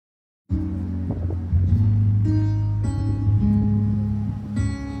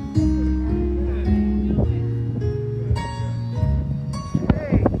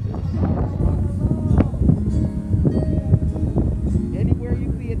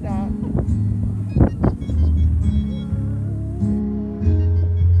that.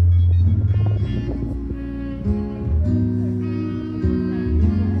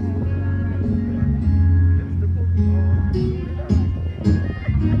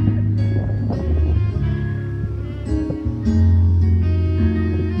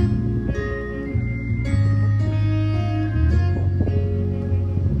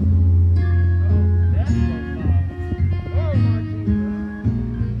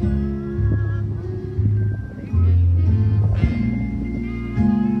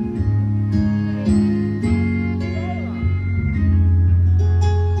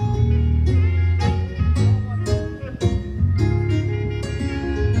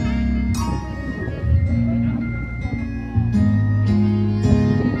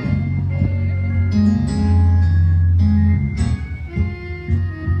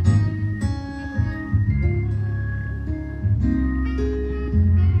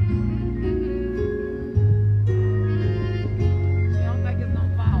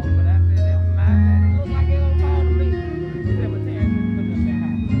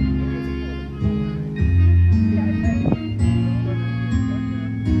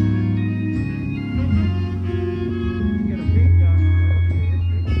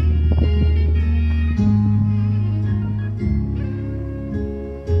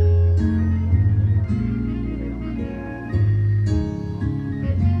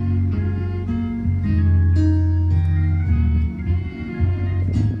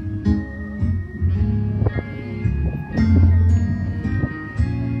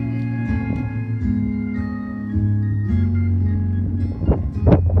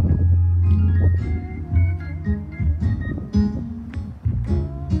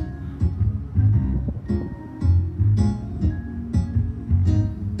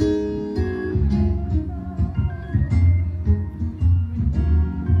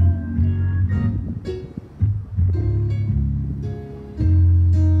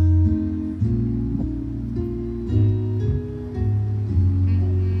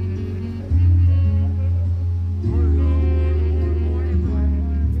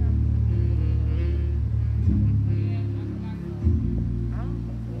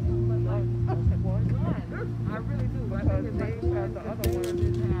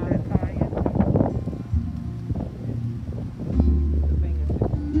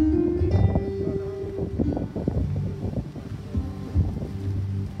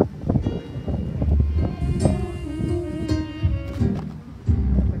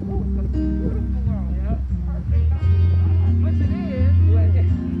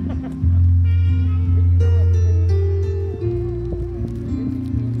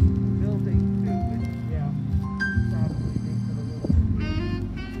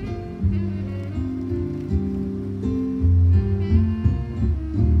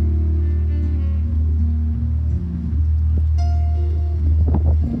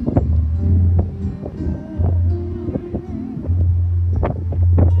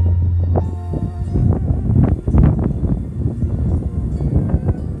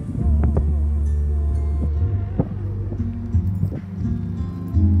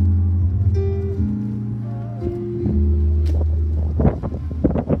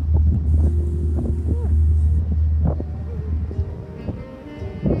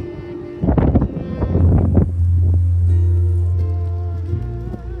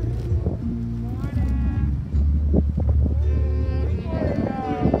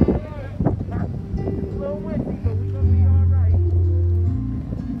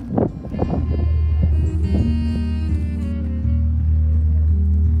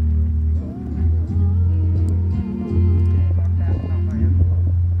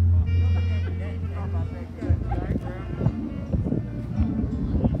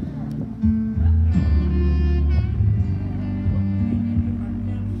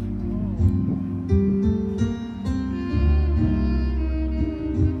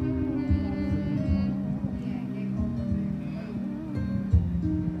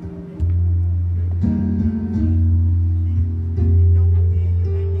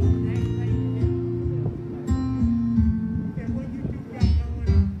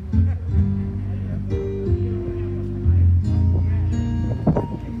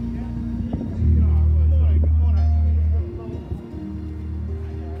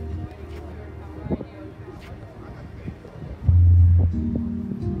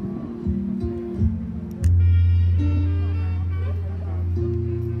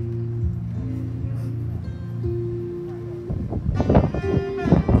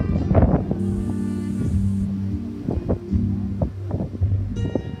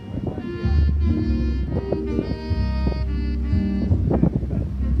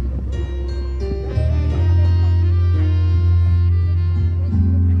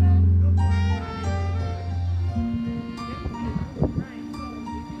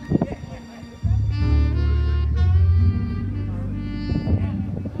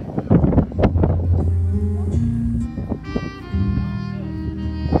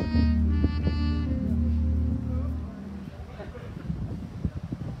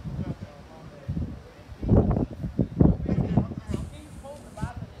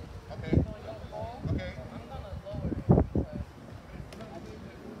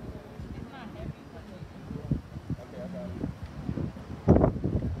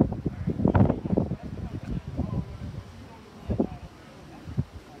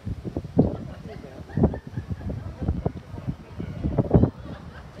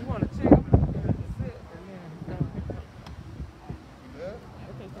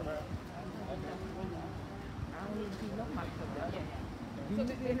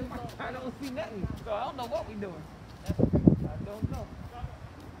 I don't see nothing, so I don't know what we doing. I don't know.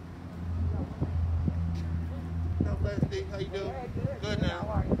 No, Steve, how you doing? Good now.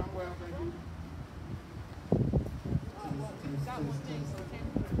 I'm well, thank you.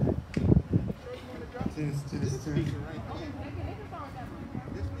 This speaker right here.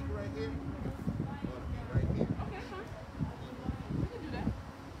 This speaker right here. Right here. Okay, fine. We can do that.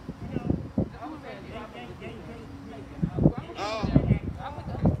 Oh.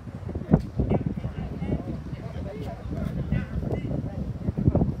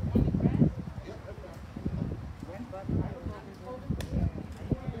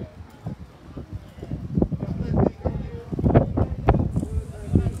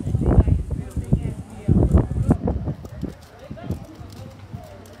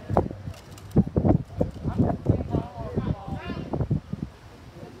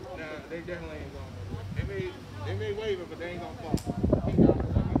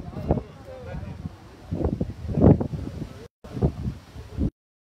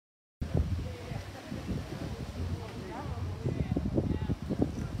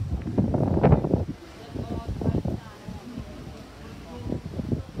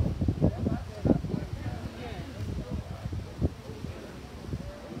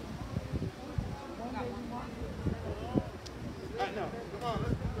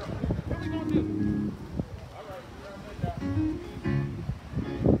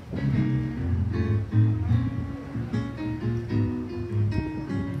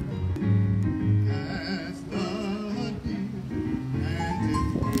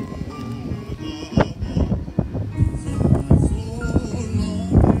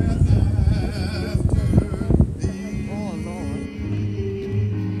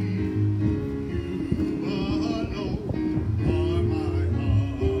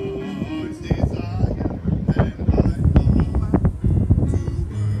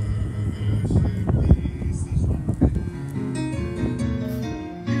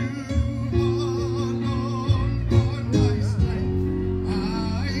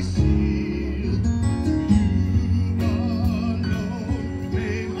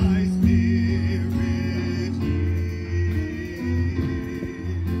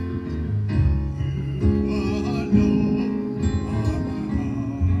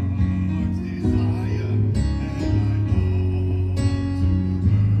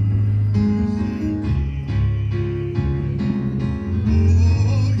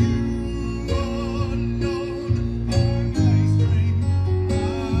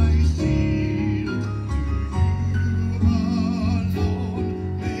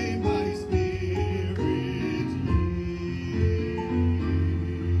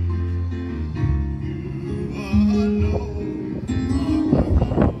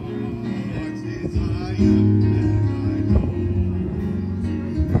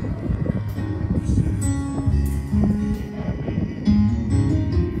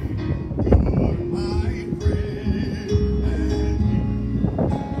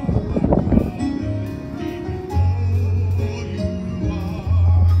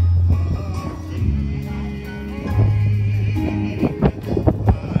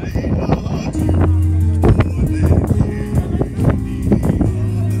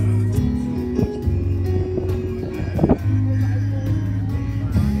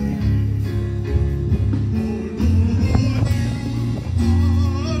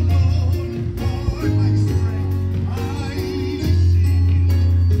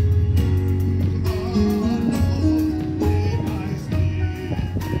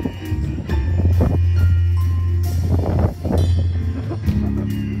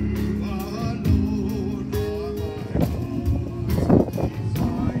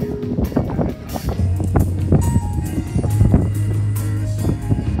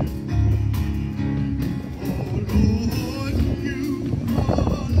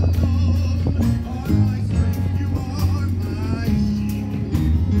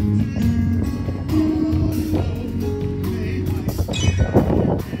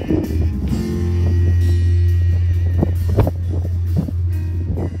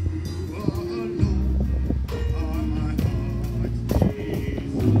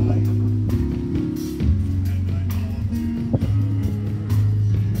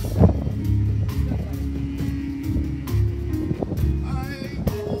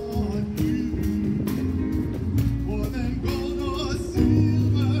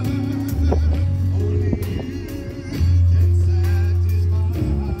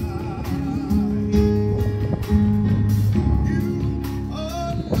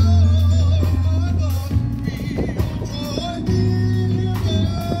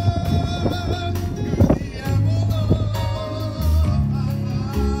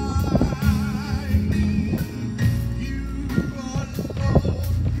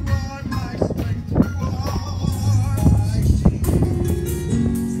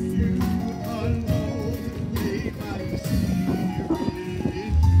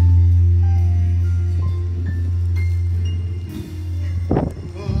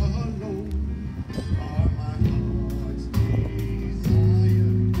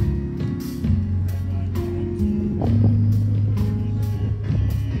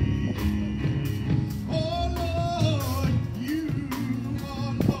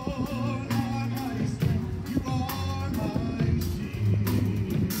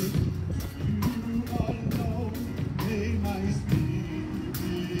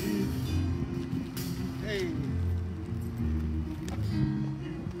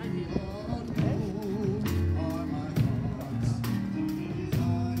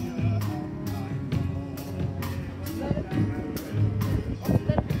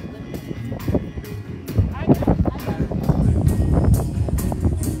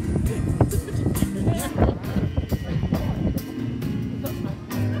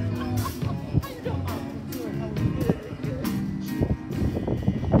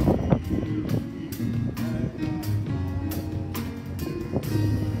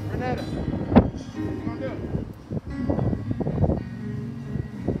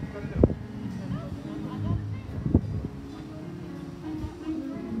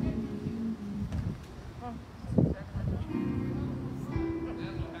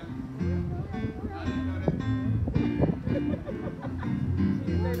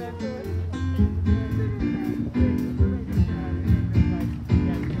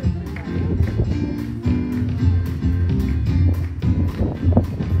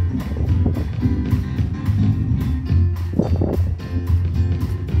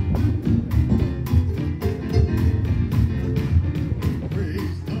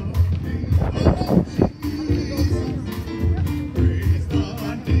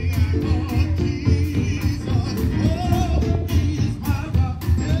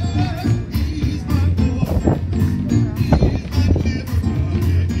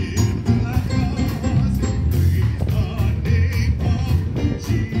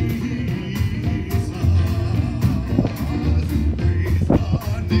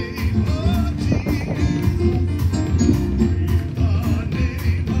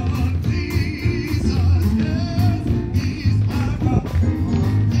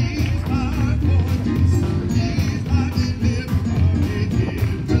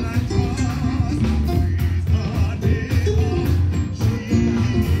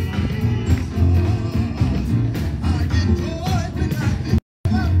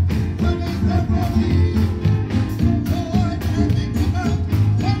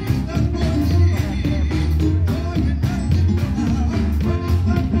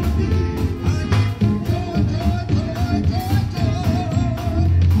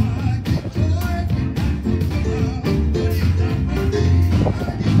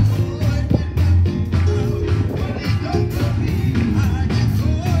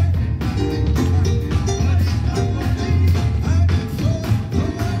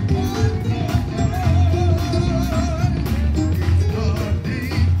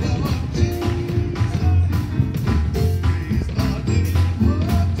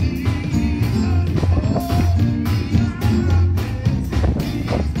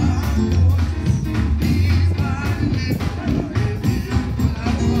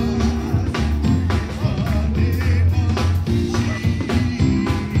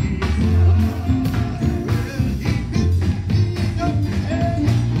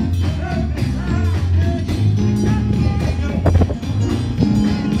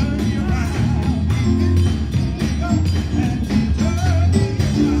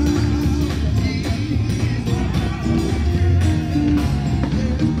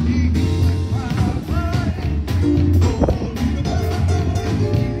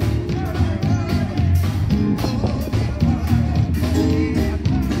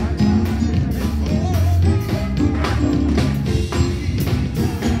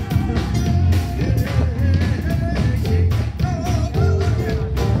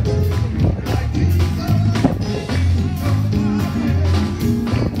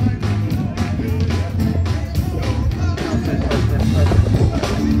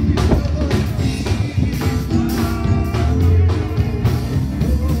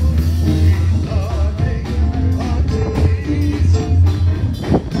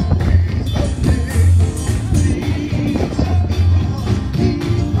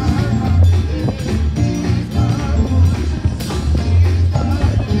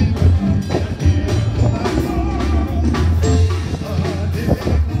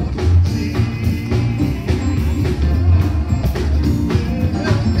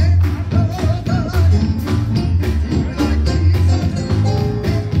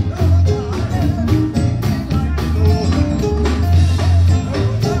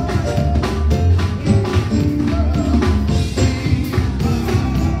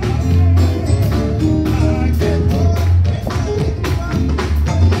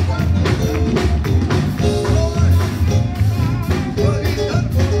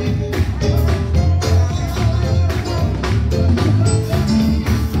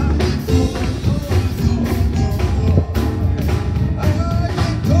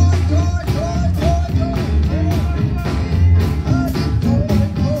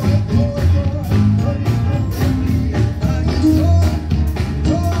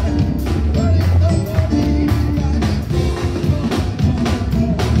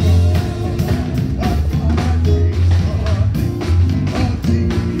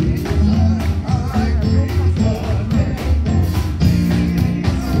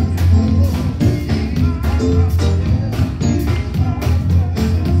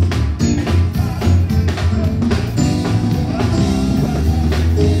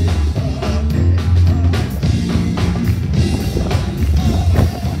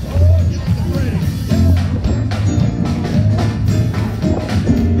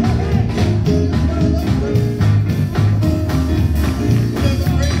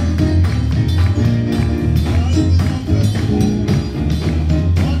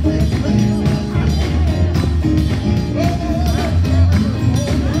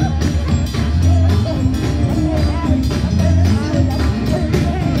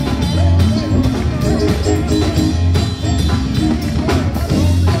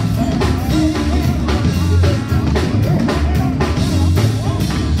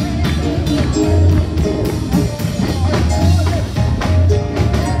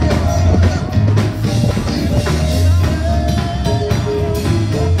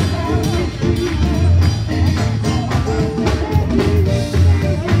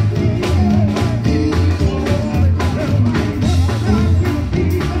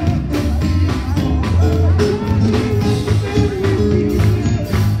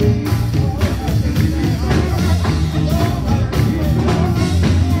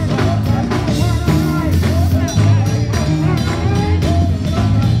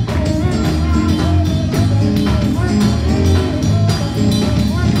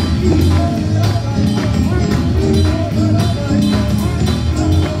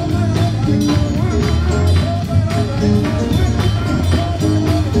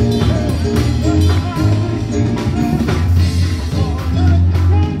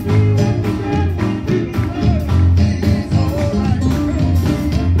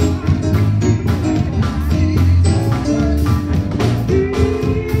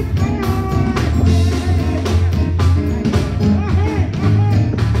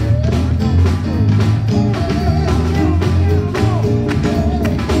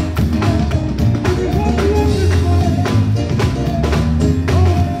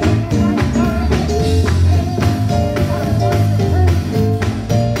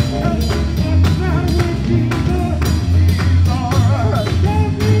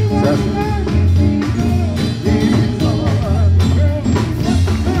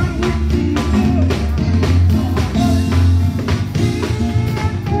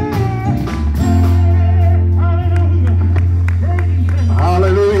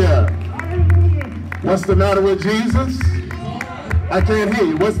 matter with Jesus? I can't hear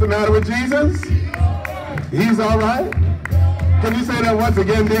you. What's the matter with Jesus? He's all right. Can you say that once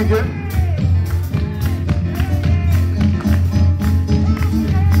again, Deacon?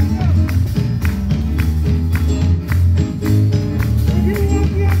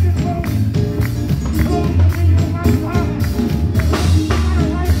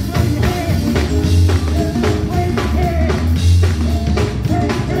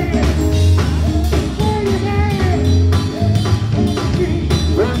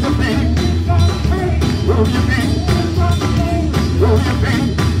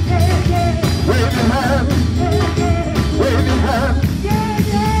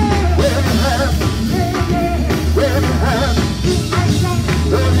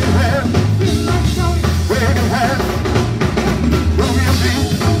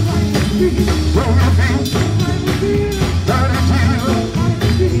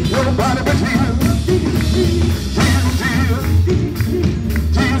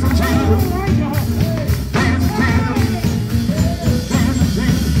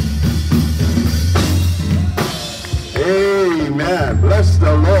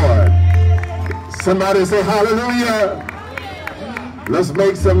 Somebody say hallelujah. Let's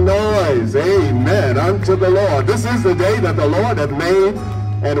make some noise. Amen. Unto the Lord. This is the day that the Lord hath made,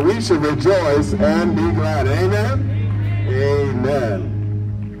 and we should rejoice and be glad. Amen.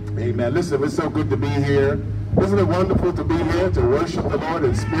 Amen. Amen. Listen, it's so good to be here. Isn't it wonderful to be here to worship the Lord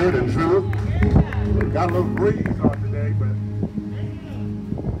in spirit and truth? We got a little breeze on today,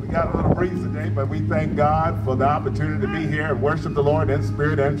 but we thank God for the opportunity to be here and worship the Lord in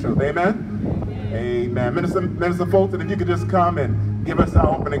spirit and truth. Amen. Amen. Minister Fulton, if you could just come and give us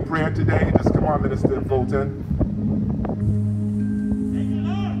our opening prayer today. Just come on, Minister Fulton.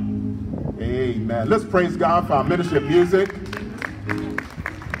 Amen. Let's praise God for our ministry of music.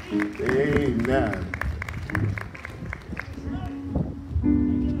 Amen.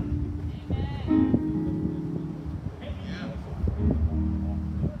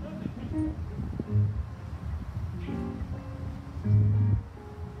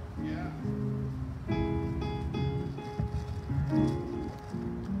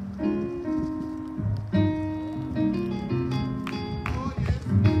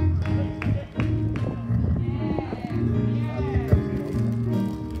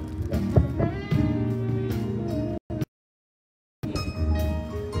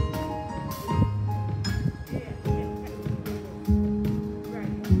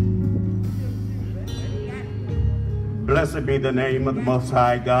 Blessed be the name of the Most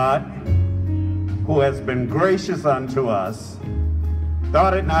High God, who has been gracious unto us.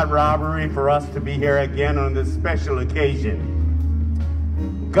 Thought it not robbery for us to be here again on this special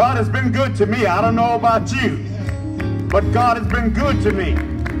occasion. God has been good to me. I don't know about you, but God has been good to me.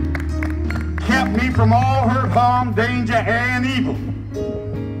 Kept me from all hurt, harm, danger, and evil.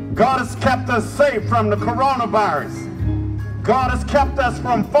 God has kept us safe from the coronavirus. God has kept us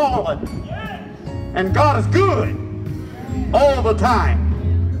from falling. And God is good all the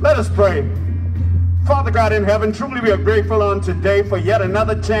time. Let us pray. Father God in heaven, truly we are grateful on today for yet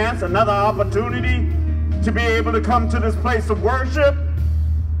another chance, another opportunity to be able to come to this place of worship,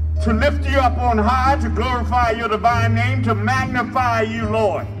 to lift you up on high, to glorify your divine name, to magnify you,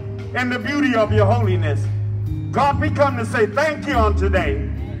 Lord, in the beauty of your holiness. God, we come to say thank you on today.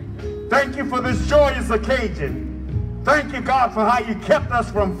 Thank you for this joyous occasion. Thank you, God, for how you kept us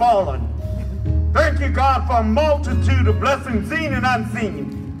from falling. Thank you, God, for a multitude of blessings seen and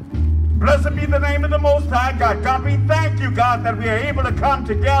unseen. Blessed be the name of the Most High God. God, we thank you, God, that we are able to come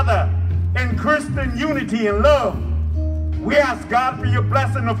together in Christian unity and love. We ask, God, for your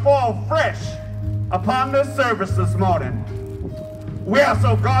blessing to fall fresh upon this service this morning. We ask,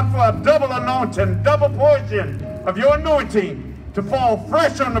 oh God, for a double anointing, double portion of your anointing to fall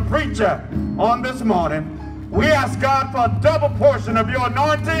fresh on the preacher on this morning. We ask, God, for a double portion of your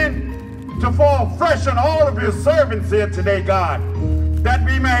anointing to fall fresh on all of your servants here today, God, that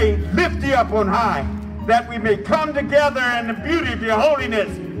we may lift you up on high, that we may come together in the beauty of your holiness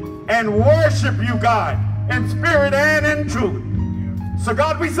and worship you, God, in spirit and in truth. So,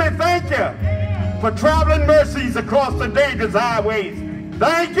 God, we say thank you for traveling mercies across the dangerous highways.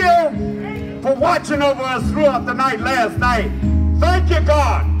 Thank you for watching over us throughout the night last night. Thank you,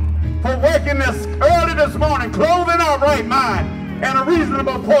 God, for waking us early this morning, clothing our right mind, and a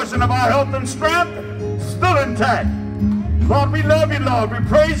reasonable portion of our health and strength still intact. Lord, we love you, Lord. We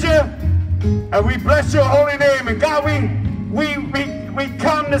praise you, and we bless your holy name. And God, we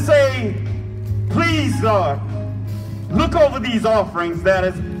come to say, please, Lord, look over these offerings that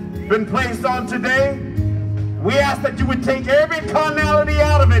has been placed on today. We ask that you would take every carnality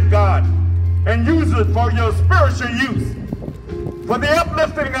out of it, God, and use it for your spiritual use, for the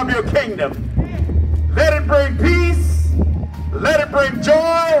uplifting of your kingdom. Let it bring peace, let it bring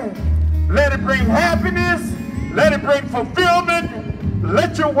joy, let it bring happiness, let it bring fulfillment.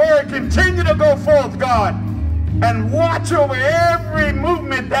 Let your word continue to go forth, God, and watch over every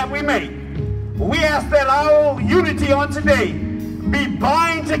movement that we make. We ask that our unity on today be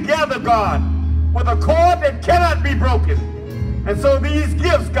bind together, God, with a cord that cannot be broken. And so these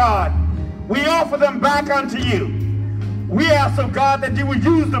gifts, God, we offer them back unto you. We ask, oh God, that you would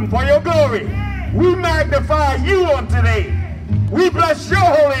use them for your glory. We magnify you on today. We bless your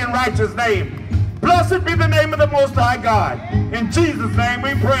holy and righteous name. Blessed be the name of the Most High God. In Jesus' name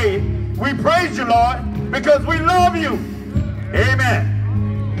we pray. We praise you, Lord, because we love you. Amen.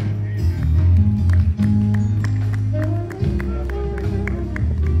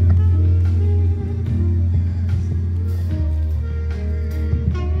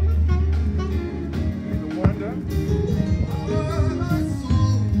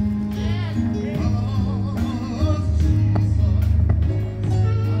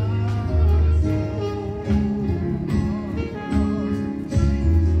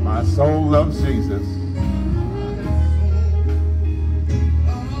 Soul loves Jesus.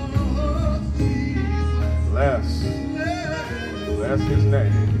 Bless his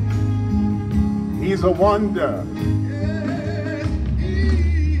name. He's a wonder.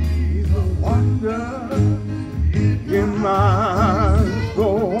 He's a wonder in my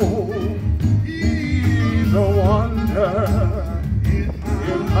soul. He's a wonder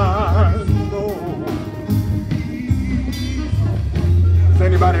in my soul. Does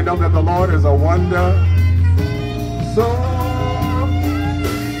anybody know that the Lord is a wonder? So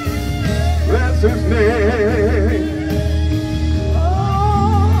bless his name.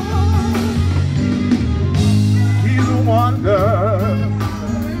 Oh, he's a wonder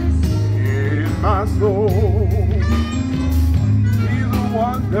in my soul. He's a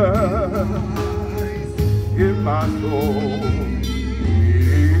wonder in my soul.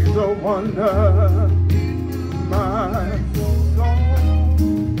 He's a wonder in my soul.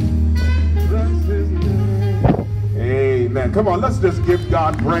 Amen. Come on, let's just give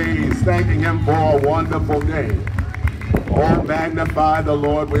God praise, thanking him for a wonderful day. Oh, magnify the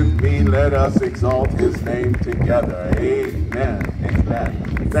Lord with me. Let us exalt his name together. Amen.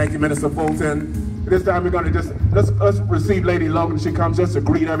 Amen. Thank you, Minister Fulton. This time we're going to just, let's receive Lady Logan. She comes just to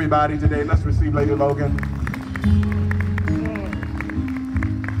greet everybody today. Let's receive Lady Logan.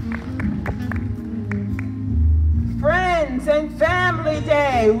 Friends and Family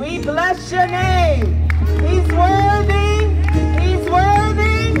Day, we bless your name. He's worthy, he's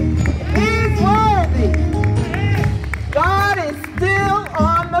worthy, he's worthy. God is still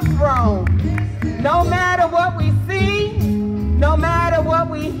on the throne. No matter what we see, no matter what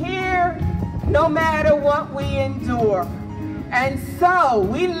we hear, no matter what we endure. And so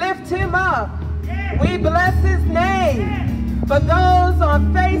we lift him up. We bless his name. For those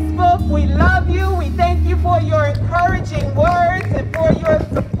on Facebook, we love you. We thank you for your encouraging words and for your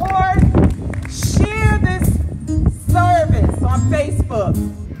support. Share this service on Facebook.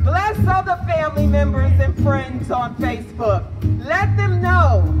 Bless other family members and friends on Facebook. Let them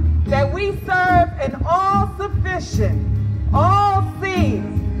know that we serve an all-sufficient,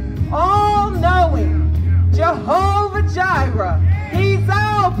 all-seeing, all-knowing Jehovah Jireh. He's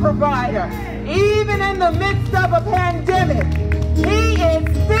our provider. Even in the midst of a pandemic, he is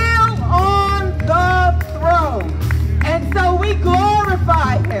still on the throne. And so we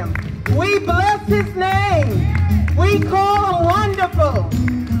glorify him. We bless his name. We call him Wonderful,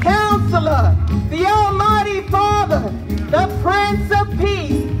 Counselor, the Almighty Father, the Prince of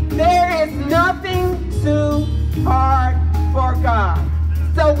Peace. There is nothing too hard for God.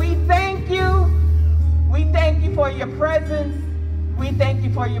 So we thank you. We thank you for your presence. We thank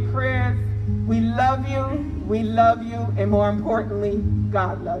you for your prayers. We love you, and more importantly,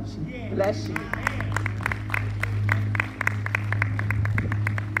 God loves you. Bless you.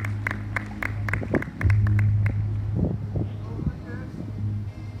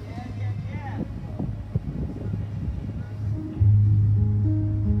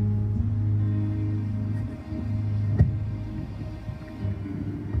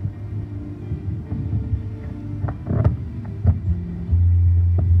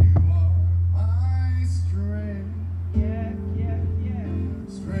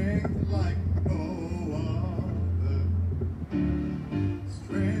 Strength like no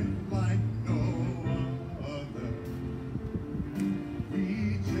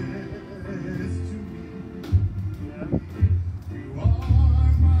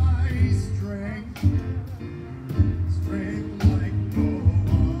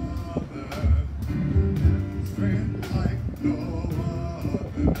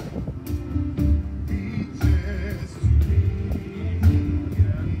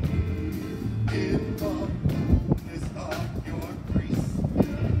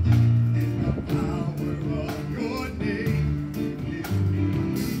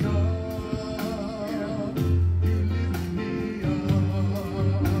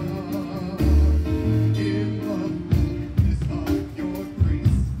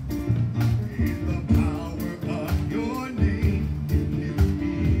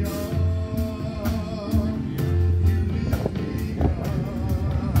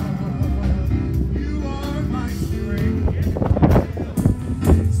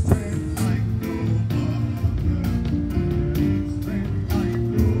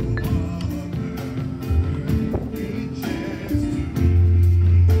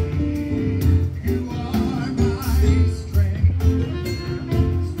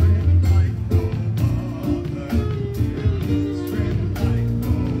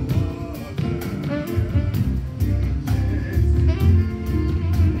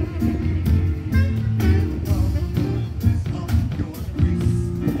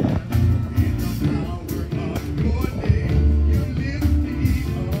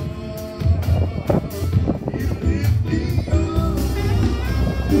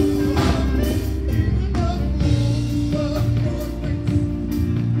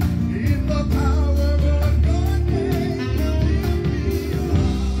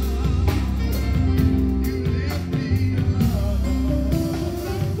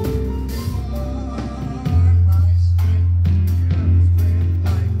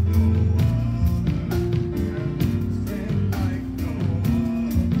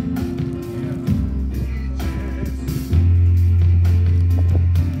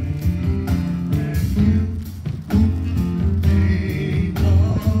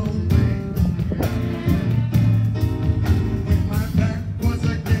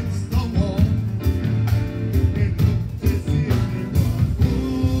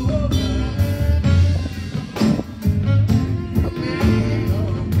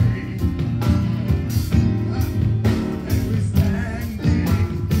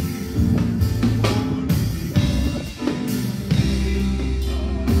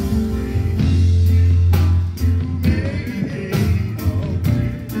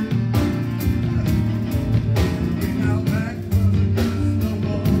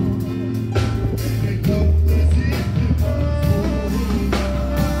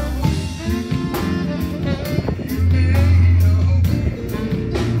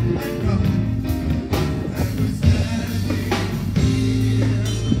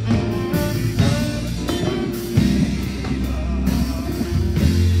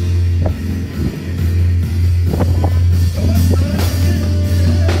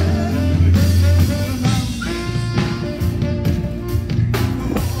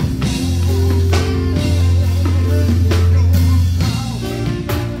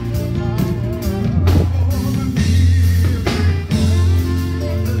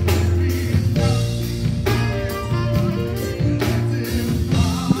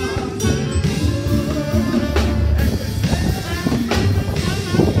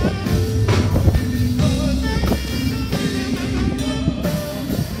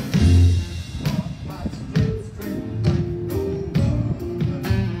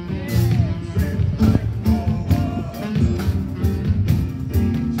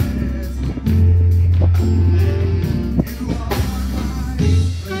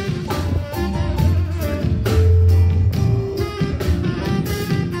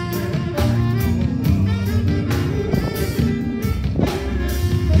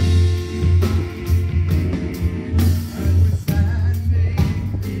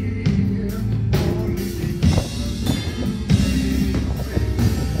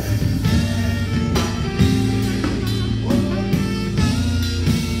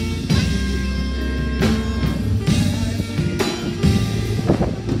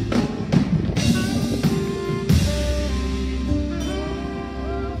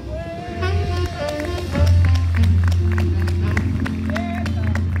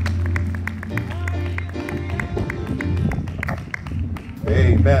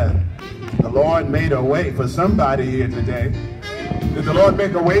Amen. The Lord made a way for somebody here today. Did the Lord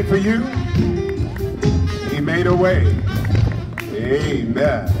make a way for you? He made a way.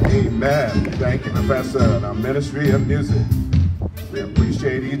 Amen. Amen. Thank you, Professor, and our Ministry of Music. We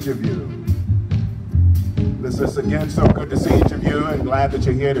appreciate each of you. Listen, it's again so good to see each of you, and glad that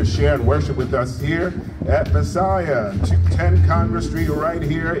you're here to share and worship with us here at Messiah, 210 Congress Street, right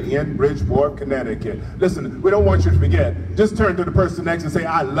here in Bridgeport, Connecticut. Listen, we don't want you to forget. Just turn to the person next and say,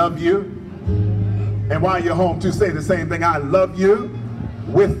 I love you. And while you're home, too, say the same thing, I love you.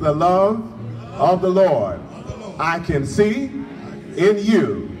 with the love of the Lord. I can see in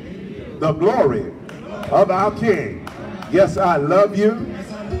you the glory of our King. Yes, I love you.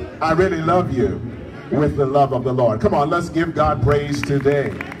 I really love you with the love of the Lord. Come on, let's give God praise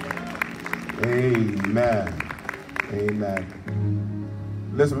today. Amen. Amen.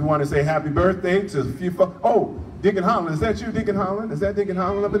 Listen, we want to say happy birthday to a few folks. Oh, Deacon Holland, is that you, Deacon Holland? Is that Deacon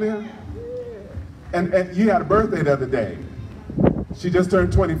Holland up in there? And you had a birthday the other day. She just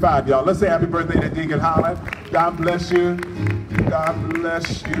turned 25, y'all. Let's say happy birthday to Deacon Holland. God bless you. God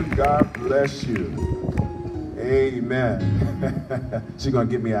bless you. God bless you. Amen. She's going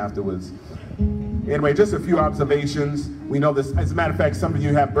to get me afterwards. Anyway, just a few observations. We know this, as a matter of fact, some of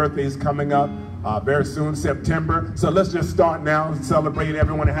you have birthdays coming up very soon, September. So let's just start now and celebrate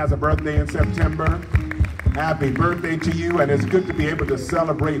everyone that has a birthday in September. Happy birthday to you, and it's good to be able to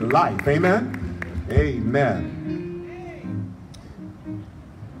celebrate life. Amen? Amen.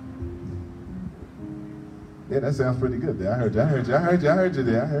 Yeah, that sounds pretty good there. I heard you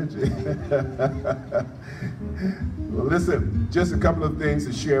there. Well, listen, just a couple of things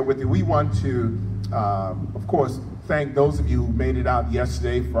to share with you. We want to, of course, thank those of you who made it out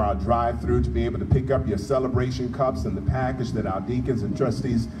yesterday for our drive-through to be able to pick up your celebration cups and the package that our deacons and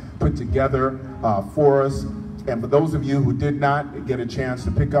trustees put together for us. And for those of you who did not get a chance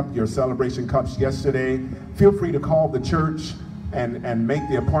to pick up your celebration cups yesterday, feel free to call the church and make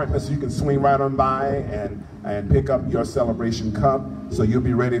the appointment so you can swing right on by and pick up your celebration cup so you'll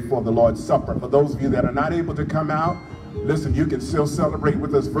be ready for the Lord's Supper. For those of you that are not able to come out, listen, you can still celebrate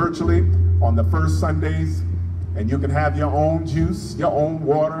with us virtually on the first Sundays, and you can have your own juice, your own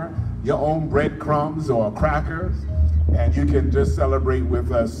water, your own breadcrumbs or crackers, and you can just celebrate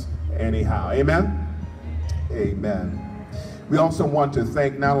with us anyhow. Amen? Amen. We also want to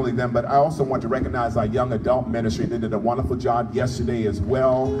thank not only them, but I also want to recognize our young adult ministry. They did a wonderful job yesterday as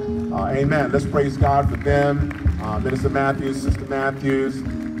well. Amen. Let's praise God for them. Minister Matthews, Sister Matthews,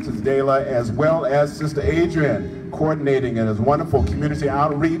 Sister Dela, as well as Sister Adrian, coordinating in his wonderful community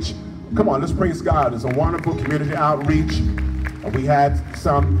outreach. Come on, let's praise God. It's a wonderful community outreach. We had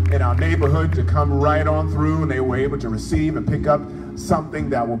some in our neighborhood to come right on through, and they were able to receive and pick up something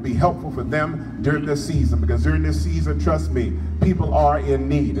that will be helpful for them during this season, because during this season, trust me, people are in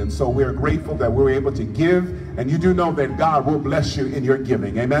need. And so we're grateful that we're able to give, and you do know that God will bless you in your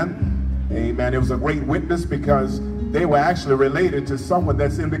giving. Amen? Amen. It was a great witness because they were actually related to someone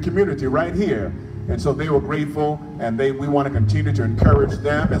that's in the community right here. And so they were grateful, and we want to continue to encourage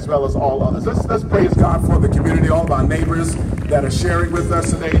them as well as all others. Let's praise God for the community, all of our neighbors that are sharing with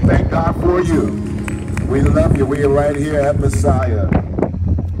us today. Thank God for you. We love you. We are right here at Messiah.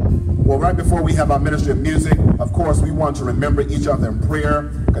 Well, right before we have our ministry of music, of course, we want to remember each other in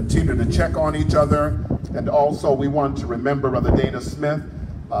prayer, continue to check on each other, and also we want to remember Brother Dana Smith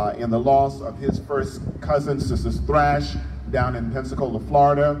in the loss of his first cousin, Sister Thrash, down in Pensacola,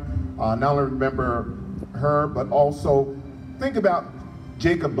 Florida. Not only remember her, but also think about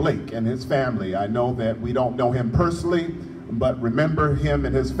Jacob Blake and his family. I know that we don't know him personally, but remember him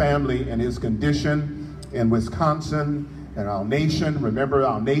and his family and his condition in Wisconsin and our nation. Remember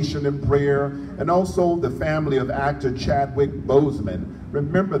our nation in prayer, and also the family of actor Chadwick Boseman.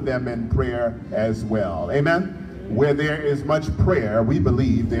 Remember them in prayer as well. Amen? Where there is much prayer, we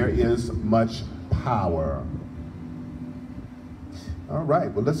believe there is much power. All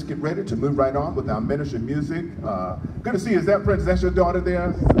right, well, let's get ready to move right on with our ministry music. Good to see you. Is that Prince? That's your daughter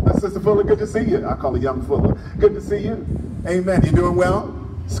there? Sister Fuller, good to see you. I call her Young Fuller. Good to see you. Amen. You doing well?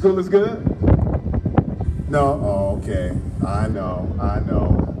 School is good? No? Oh, okay. I know.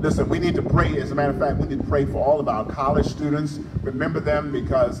 Listen, we need to pray. As a matter of fact, we need to pray for all of our college students. Remember them,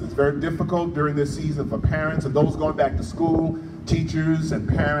 because it's very difficult during this season for parents and those going back to school, teachers and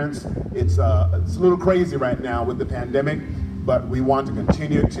parents. It's a little crazy right now with the pandemic, but we want to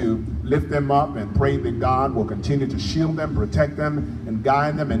continue to lift them up and pray that God will continue to shield them, protect them, and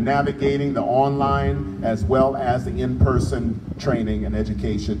guide them in navigating the online as well as the in-person training and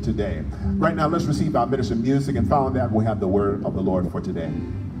education today. Right now, let's receive our ministry of music, and following that, we'll have the word of the Lord for today.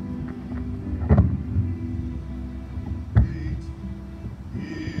 Great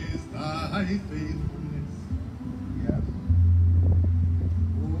is thy faithfulness. Yes.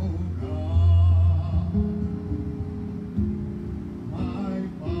 Oh God, my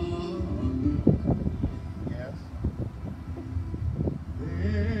Father. Yes.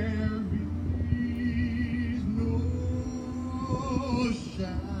 There is no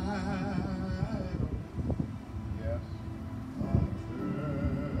shadow. Yes.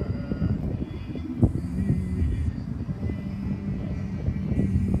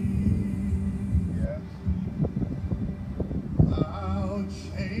 Yes. I'll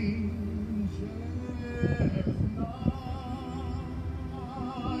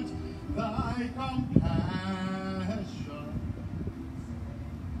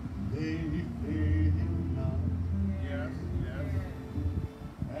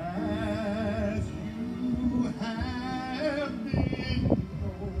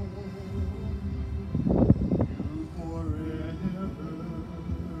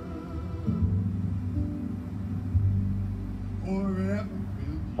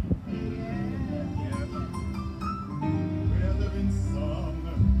Whether in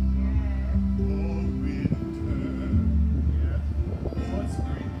summer or winter,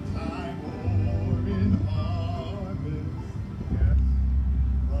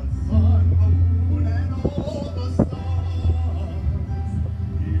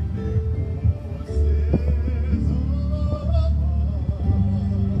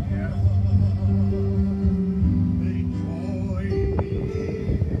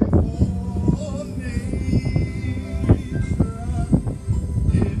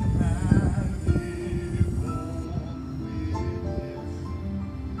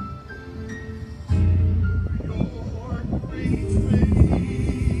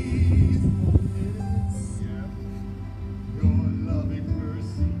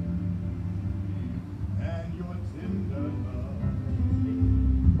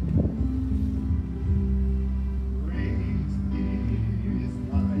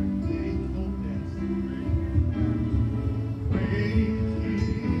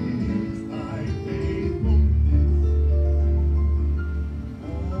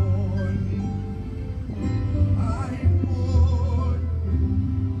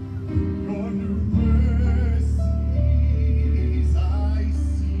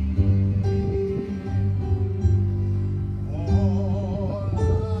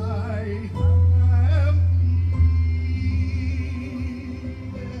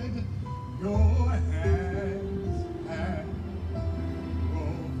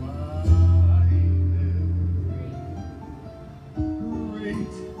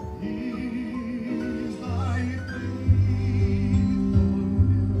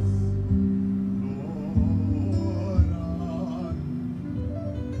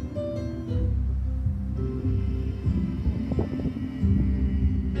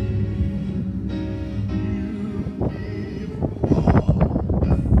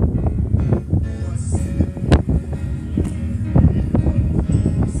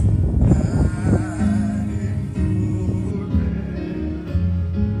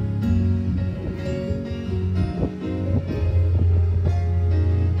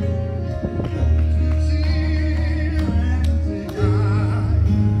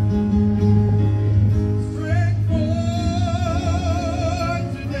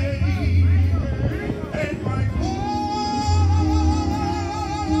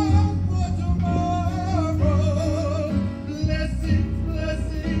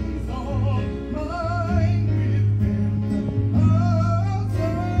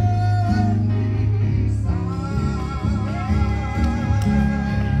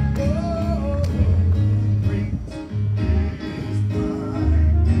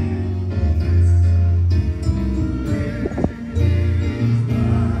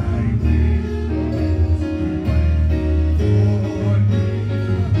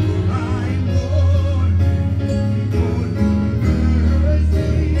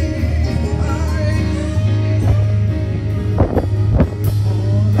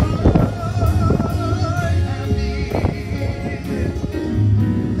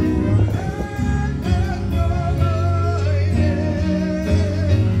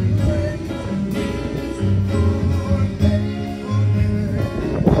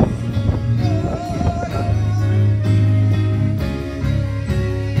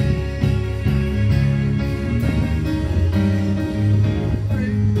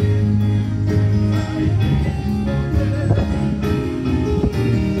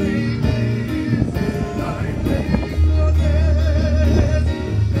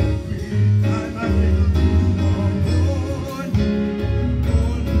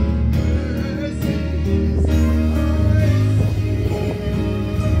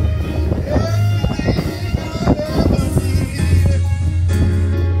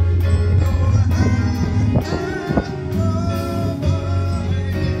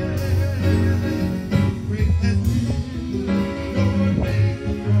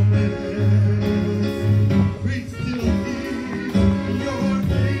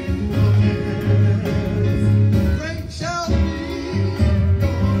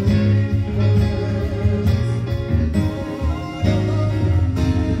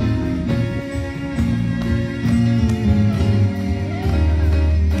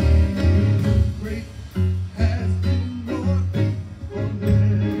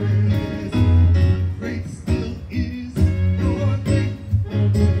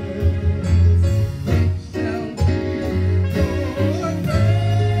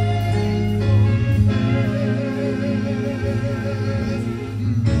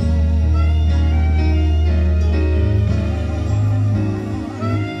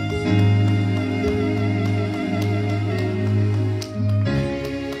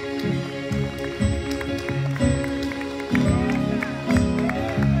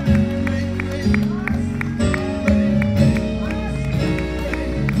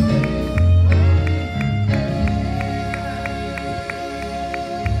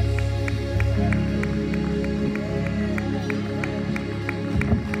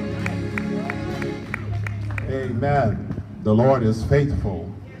 Amen. The Lord is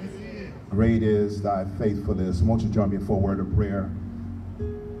faithful. Great is thy faithfulness. Won't you join me for a word of prayer?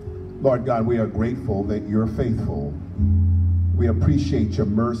 Lord God, we are grateful that you're faithful. We appreciate your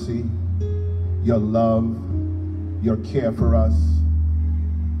mercy, your love, your care for us.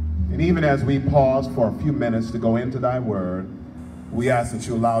 And even as we pause for a few minutes to go into thy word, we ask that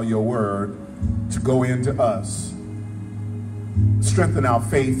you allow your word to go into us. Strengthen our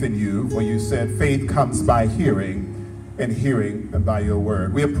faith in you, for you said faith comes by hearing, and hearing by your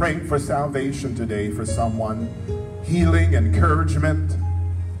word. We are praying for salvation today for someone, healing, encouragement,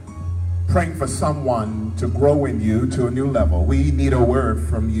 praying for someone to grow in you to a new level. We need a word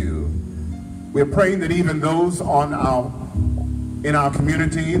from you. We're praying that even those in our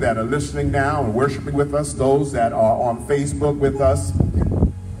community that are listening now and worshiping with us, those that are on Facebook with us,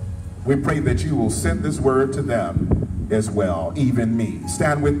 we pray that you will send this word to them as well, even me.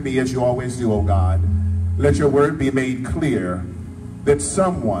 Stand with me as you always do, oh God. Let your word be made clear, that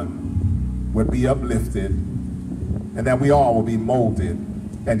someone would be uplifted, and that we all will be molded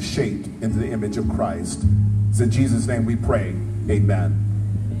and shaped into the image of Christ. It's in Jesus' name we pray. Amen.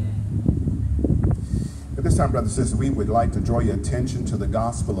 At this time, brothers and sisters, we would like to draw your attention to the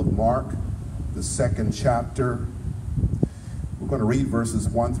Gospel of Mark, the 2nd chapter. We're going to read verses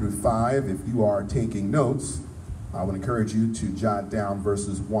 1 through 5. If you are taking notes, I would encourage you to jot down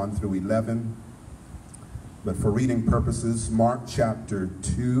verses 1 through 11. But for reading purposes, Mark chapter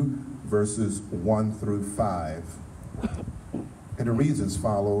 2, verses 1 through 5. And it reads as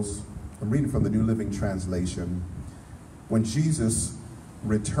follows. I'm reading from the New Living Translation. When Jesus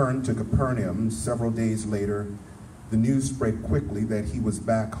returned to Capernaum several days later, the news spread quickly that he was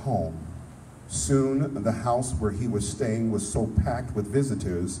back home. Soon the house where he was staying was so packed with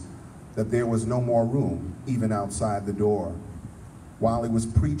visitors that there was no more room, even outside the door. While he was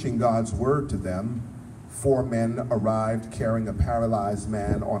preaching God's word to them, 4 men arrived carrying a paralyzed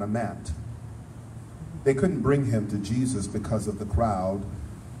man on a mat. They couldn't bring him to Jesus because of the crowd,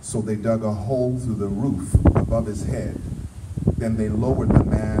 so they dug a hole through the roof above his head. Then they lowered the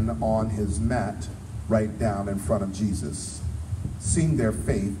man on his mat right down in front of Jesus. Seeing their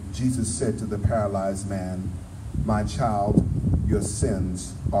faith, Jesus said to the paralyzed man, "My child, your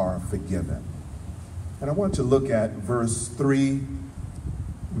sins are forgiven." And I want to look at verse 3.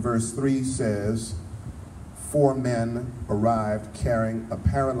 Verse 3 says, 4 men arrived carrying a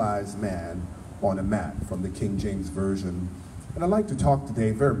paralyzed man on a mat, from the King James Version. And I'd like to talk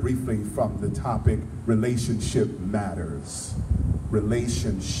today very briefly from the topic, relationship matters.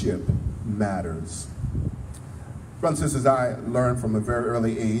 Relationship matters. Brothers and sisters, I learned from a very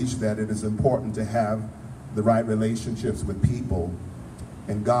early age that it is important to have the right relationships with people.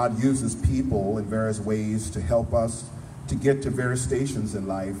 And God uses people in various ways to help us to get to various stations in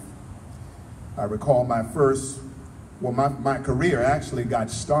life. I recall my career actually got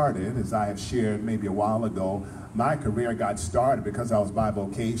started, as I have shared maybe a while ago. My career got started because I was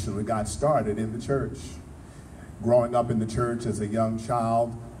bivocational. It got started in the church. Growing up in the church as a young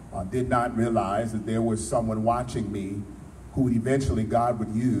child, I did not realize that there was someone watching me who eventually God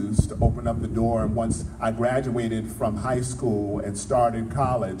would use to open up the door. And once I graduated from high school and started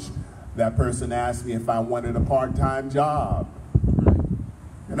college, that person asked me if I wanted a part-time job.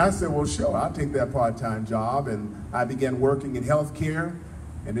 And I said, well, sure, I'll take that part-time job. And I began working in healthcare,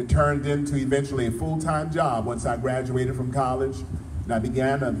 and it turned into eventually a full-time job once I graduated from college. And I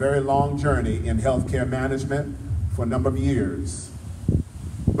began a very long journey in healthcare management for a number of years.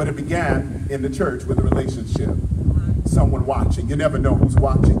 But it began in the church with a relationship, someone watching. You never know who's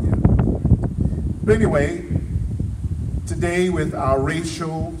watching you. But anyway, today with our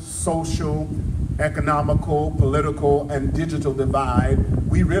racial, social, economical, political, and digital divide,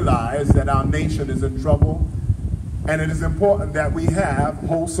 we realize that our nation is in trouble, and it is important that we have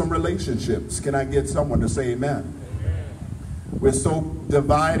wholesome relationships. Can I get someone to say amen? We're so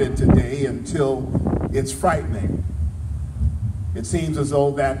divided today until it's frightening. It seems as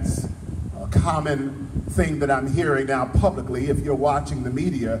though that's a common thing that I'm hearing now publicly. If you're watching the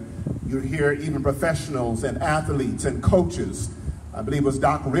media, you hear even professionals and athletes and coaches. I believe it was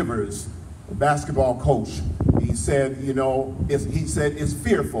Doc Rivers, a basketball coach. He said, it's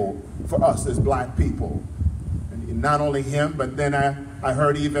fearful for us as black people. And not only him, but then I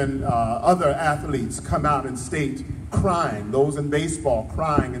heard even other athletes come out and state crying, those in baseball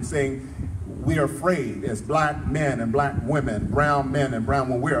crying and saying, we are afraid as black men and black women, brown men and brown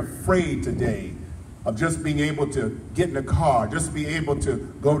women, we're afraid today of just being able to get in a car, just be able to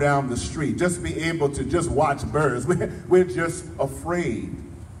go down the street, just be able to just watch birds. We're just afraid.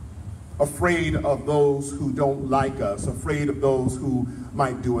 Afraid of those who don't like us, afraid of those who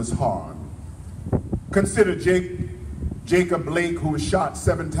might do us harm. Consider Jacob Blake, who was shot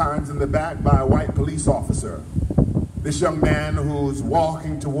 7 times in the back by a white police officer. This young man who's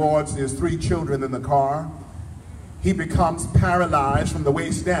walking towards his 3 children in the car, he becomes paralyzed from the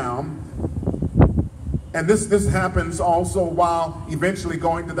waist down. And this happens also while eventually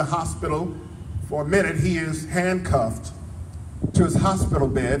going to the hospital. For a minute, he is handcuffed to his hospital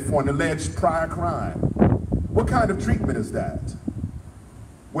bed for an alleged prior crime. What kind of treatment is that?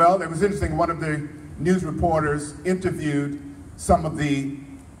 Well, it was interesting. One of the news reporters interviewed some of the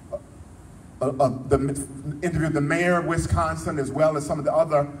mayor of Wisconsin, as well as some of the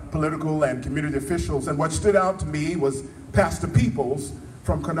other political and community officials. And what stood out to me was Pastor Peoples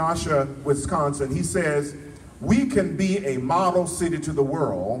from Kenosha, Wisconsin. He says, "We can be a model city to the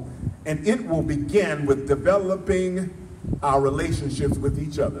world, and it will begin with developing our relationships with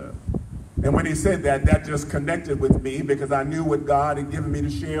each other." And when he said that, that just connected with me, because I knew what God had given me to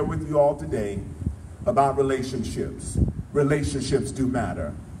share with you all today about relationships. Relationships do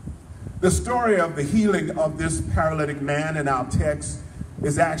matter. The story of the healing of this paralytic man in our text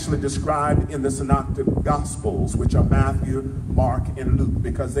is actually described in the Synoptic Gospels, which are Matthew, Mark, and Luke,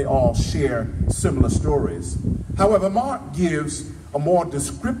 because they all share similar stories. However, Mark gives a more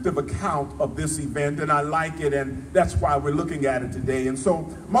descriptive account of this event, and I like it, and that's why we're looking at it today. And so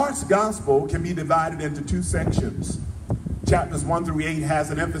Mark's gospel can be divided into 2 sections. Chapters 1 through 8 has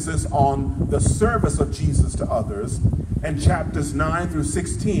an emphasis on the service of Jesus to others, and chapters 9 through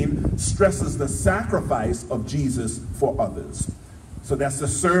 16 stresses the sacrifice of Jesus for others. So that's the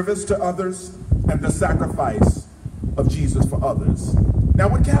service to others and the sacrifice of Jesus for others. Now,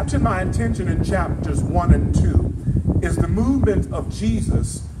 what captured my attention in chapters 1 and 2 is the movement of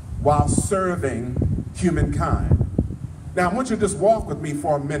Jesus while serving humankind. Now, I want you to just walk with me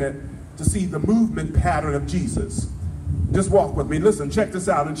for a minute to see the movement pattern of Jesus. Just walk with me. Listen, check this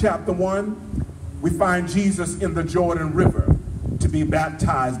out. In chapter 1, we find Jesus in the Jordan River to be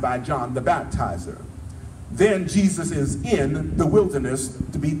baptized by John the Baptizer. Then Jesus is in the wilderness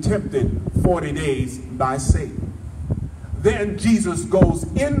to be tempted 40 days by Satan. Then Jesus goes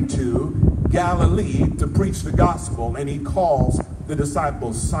into Galilee to preach the gospel, and he calls the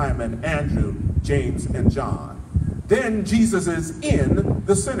disciples Simon, Andrew, James, and John. Then Jesus is in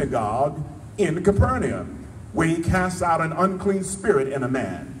the synagogue in Capernaum, where he casts out an unclean spirit in a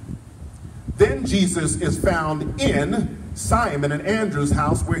man. Then Jesus is found in Simon and Andrew's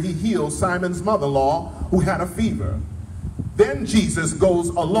house, where he heals Simon's mother-in-law who had a fever. Then Jesus goes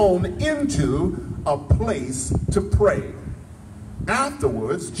alone into a place to pray.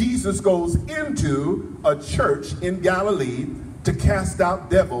 Afterwards, Jesus goes into a church in Galilee to cast out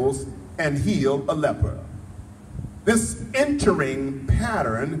devils and heal a leper. This entering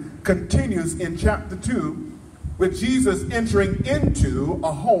pattern continues in chapter 2, with Jesus entering into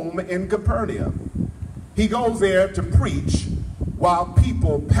a home in Capernaum. He goes there to preach while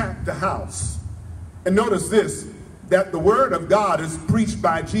people pack the house. And notice this, that the word of God is preached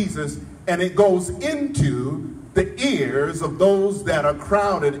by Jesus, and it goes into the ears of those that are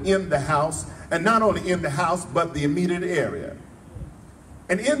crowded in the house, and not only in the house, but the immediate area.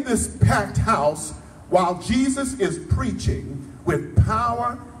 And in this packed house, while Jesus is preaching with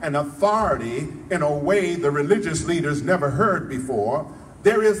power and authority in a way the religious leaders never heard before,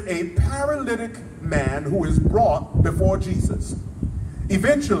 there is a paralytic man who is brought before Jesus.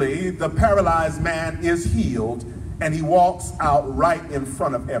 Eventually, the paralyzed man is healed, and he walks out right in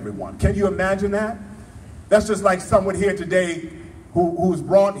front of everyone. Can you imagine that? That's just like someone here today who's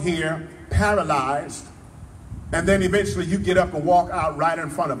brought here paralyzed, and then eventually you get up and walk out right in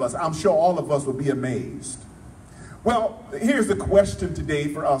front of us. I'm sure all of us would be amazed. Well, here's the question today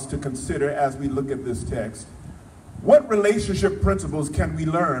for us to consider as we look at this text. What relationship principles can we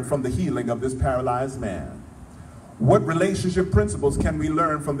learn from the healing of this paralyzed man? What relationship principles can we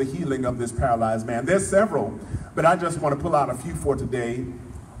learn from the healing of this paralyzed man? There's several, but I just want to pull out a few for today.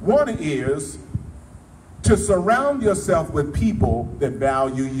 One is to surround yourself with people that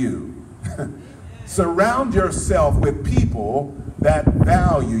value you. Surround yourself with people that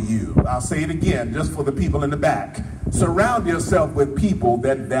value you. I'll say it again, just for the people in the back. Surround yourself with people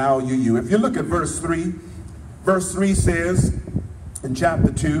that value you. If you look at verse 3 says in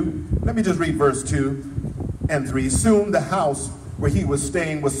chapter 2, let me just read verse 2 and 3. Soon the house where he was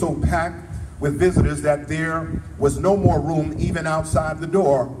staying was so packed with visitors that there was no more room even outside the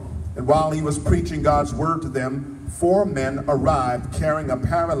door. And while he was preaching God's word to them, 4 men arrived carrying a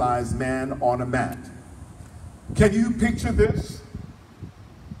paralyzed man on a mat. Can you picture this?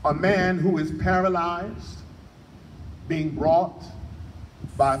 A man who is paralyzed being brought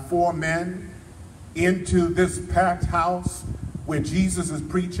by 4 men into this packed house where Jesus is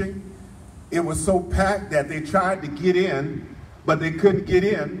preaching. It was so packed that they tried to get in, but they couldn't get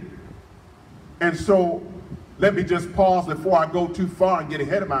in. And so, let me just pause before I go too far and get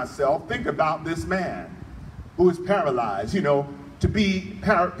ahead of myself. Think about this man who is paralyzed. You know, to be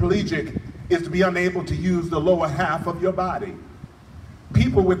paraplegic is to be unable to use the lower half of your body.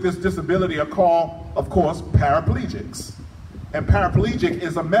 People with this disability are called, of course, paraplegics. And paraplegic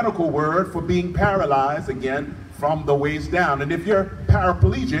is a medical word for being paralyzed, again, from the waist down. And if you're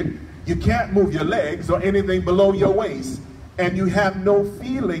paraplegic, you can't move your legs or anything below your waist. And you have no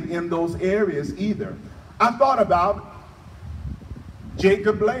feeling in those areas either. I thought about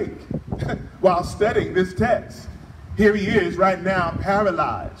Jacob Blake while studying this text. Here he is right now,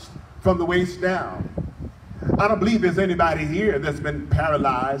 paralyzed from the waist down. I don't believe there's anybody here that's been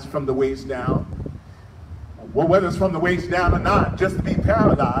paralyzed from the waist down. Well, whether it's from the waist down or not, just to be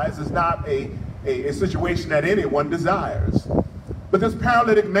paralyzed is not a situation that anyone desires. But this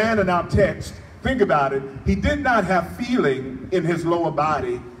paralytic man in our text, think about it, he did not have feeling in his lower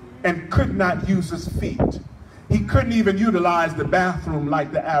body and could not use his feet. He couldn't even utilize the bathroom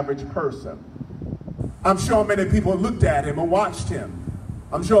like the average person. I'm sure many people looked at him and watched him.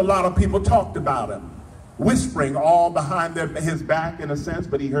 I'm sure a lot of people talked about him, whispering all behind his back in a sense,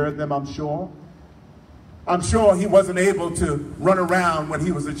 but he heard them, I'm sure. I'm sure he wasn't able to run around when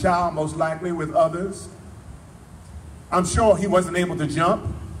he was a child, most likely with others. I'm sure he wasn't able to jump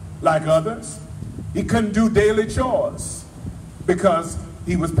like others. He couldn't do daily chores because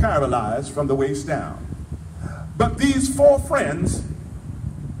he was paralyzed from the waist down. But these four friends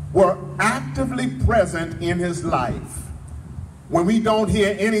were actively present in his life. When we don't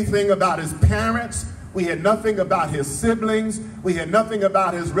hear anything about his parents, we hear nothing about his siblings, we hear nothing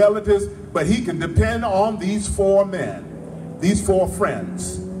about his relatives, but he can depend on these four men, these four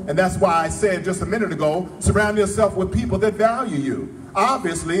friends. And that's why I said just a minute ago, surround yourself with people that value you.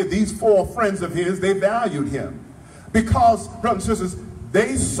 Obviously, these four friends of his, they valued him. Because, brothers and sisters,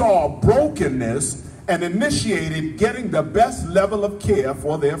 they saw brokenness and initiated getting the best level of care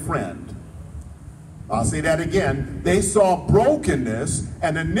for their friend. I'll say that again. They saw brokenness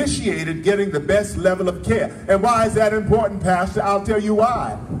and initiated getting the best level of care. And why is that important, Pastor? I'll tell you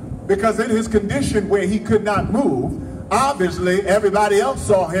why. Because in his condition where he could not move, obviously everybody else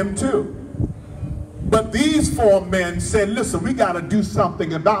saw him too. But these four men said, listen, we got to do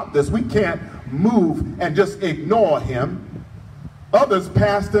something about this. We can't move and just ignore him. Others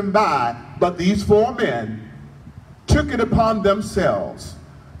passed him by, but these four men took it upon themselves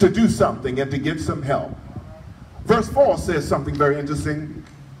to do something and to get some help. Verse 4 says something very interesting.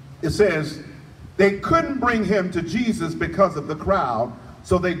 It says, they couldn't bring him to Jesus because of the crowd,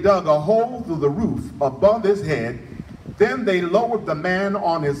 so they dug a hole through the roof above his head. Then they lowered the man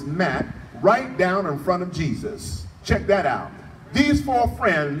on his mat right down in front of Jesus. Check that out. These four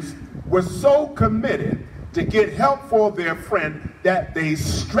friends were so committed to get help for their friend that they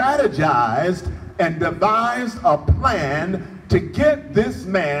strategized and devised a plan to get this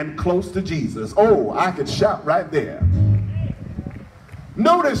man close to Jesus. Oh, I could shout right there.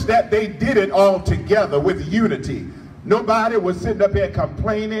 Notice that they did it all together with unity. Nobody was sitting up here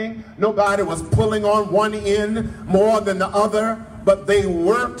complaining. Nobody was pulling on one end more than the other, but they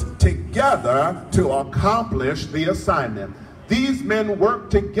worked together to accomplish the assignment. These men worked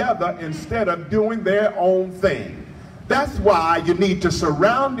together instead of doing their own thing. That's why you need to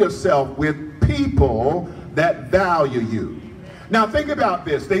surround yourself with people that value you. Now think about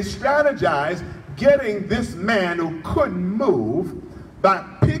this. They strategized getting this man who couldn't move by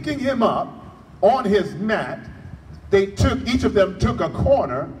picking him up on his mat. Each of them took a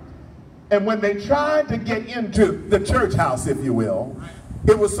corner, and when they tried to get into the church house, if you will,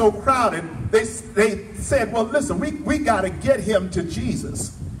 it was so crowded, they said, well, listen, we got to get him to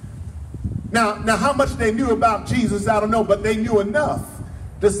Jesus. Now, how much they knew about Jesus, I don't know, but they knew enough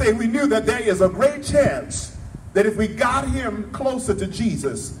to say we knew that there is a great chance that if we got him closer to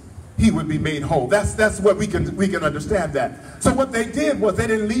Jesus, he would be made whole. That's what we can understand that. So what they did was they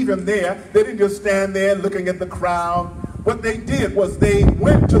didn't leave him there. They didn't just stand there looking at the crowd. What they did was they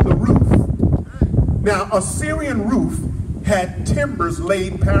went to the roof. Now, a Syrian roof had timbers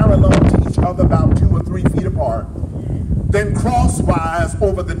laid parallel to each other about 2 or 3 feet apart. Then crosswise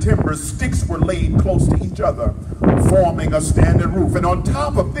over the timbers, sticks were laid close to each other, forming a standard roof. And on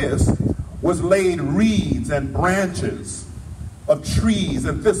top of this was laid reeds and branches of trees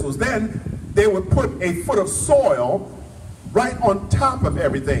and thistles. Then they would put a foot of soil right on top of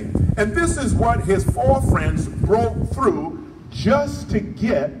everything. And this is what his 4 friends broke through just to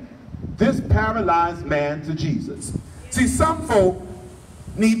get this paralyzed man to Jesus. See, some folk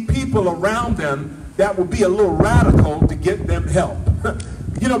need people around them that will be a little radical to get them help.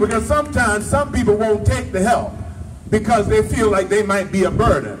 You know, because sometimes some people won't take the help because they feel like they might be a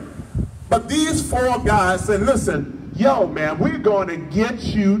burden. But these four guys said, listen, yo, man, we're going to get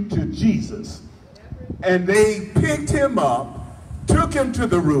you to Jesus. And they picked him up, took him to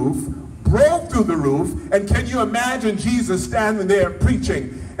the roof, broke through the roof, and can you imagine Jesus standing there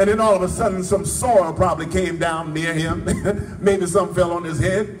preaching, and then all of a sudden some soil probably came down near him. Maybe some fell on his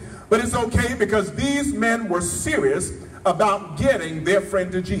head. But it's okay because these men were serious about getting their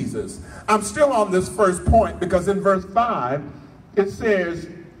friend to Jesus. I'm still on this first point because in verse 5, it says,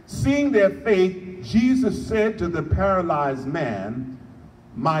 seeing their faith, Jesus said to the paralyzed man,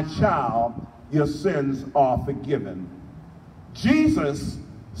 my child, your sins are forgiven. Jesus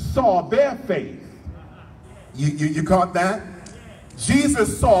saw their faith. You caught that?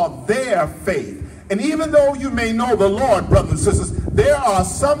 Jesus saw their faith. And even though you may know the Lord, brothers and sisters, there are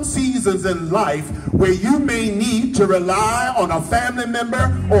some seasons in life where you may need to rely on a family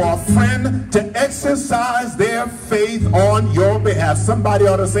member or a friend to exercise their faith on your behalf. Somebody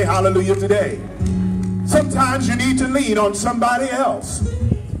ought to say hallelujah today. Sometimes you need to lean on somebody else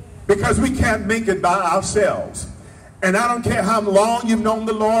because we can't make it by ourselves. And I don't care how long you've known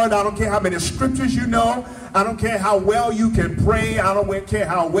the Lord. I don't care how many scriptures you know. I don't care how well you can pray. I don't care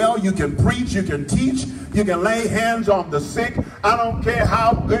how well you can preach, you can teach, you can lay hands on the sick. I don't care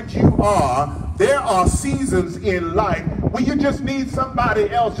how good you are. There are seasons in life where you just need somebody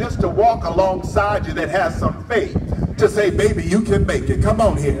else just to walk alongside you that has some faith to say, baby, you can make it. Come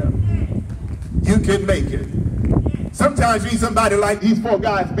on here. You can make it. Sometimes you need somebody like these four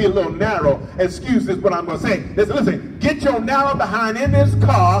guys be a little narrow. Excuse this, what I'm going to say. Listen, get your narrow behind in this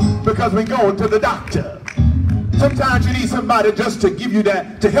car because we're going to the doctor. Sometimes you need somebody just to give you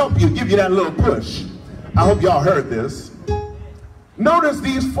that, to help you, give you that little push. I hope y'all heard this. Notice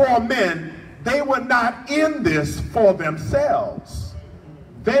these four men, they were not in this for themselves.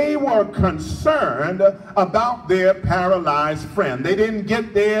 They were concerned about their paralyzed friend. They didn't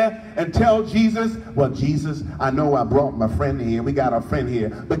get there and tell Jesus, well, Jesus, I know I brought my friend here. We got our friend here.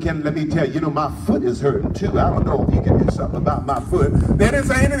 But let me tell you, my foot is hurting too. I don't know if you can do something about my foot. They didn't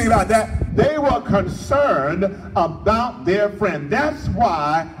say anything like that. They were concerned about their friend. That's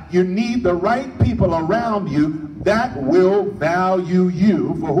why you need the right people around you that will value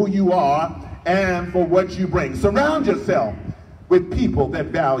you for who you are and for what you bring. Surround yourself with people that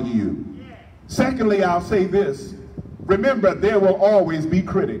value you. Secondly, I'll say this. Remember, there will always be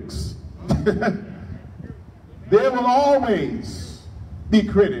critics. There will always be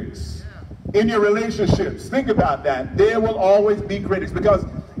critics in your relationships. Think about that. There will always be critics because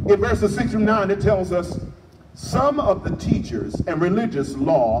in verses 6 through 9, it tells us some of the teachers and religious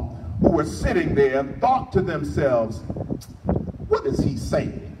law who were sitting there thought to themselves, what is he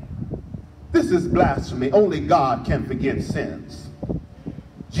saying? This is blasphemy. Only God can forgive sins.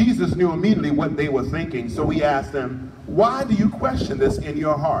 Jesus knew immediately what they were thinking, so he asked them, why do you question this in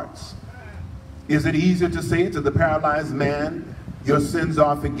your hearts? Is it easier to say to the paralyzed man, your sins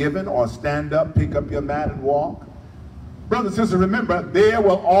are forgiven, or stand up, pick up your mat and walk? Brothers and sisters, remember, there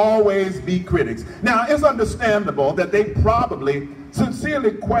will always be critics. Now, it's understandable that they probably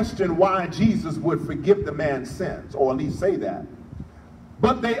sincerely questioned why Jesus would forgive the man's sins, or at least say that.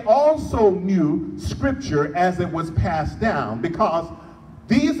 But they also knew Scripture as it was passed down, because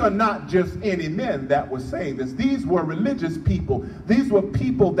these are not just any men that were saying this. These were religious people. These were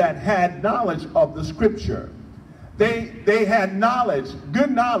people that had knowledge of the Scripture. They had knowledge,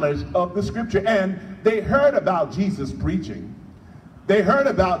 good knowledge of the Scripture, and they heard about Jesus preaching. They heard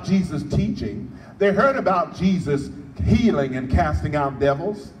about Jesus teaching. They heard about Jesus healing and casting out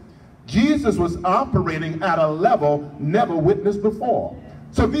devils. Jesus was operating at a level never witnessed before.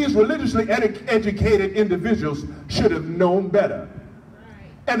 So these religiously educated individuals should have known better.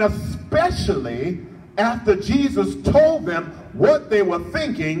 And especially after Jesus told them what they were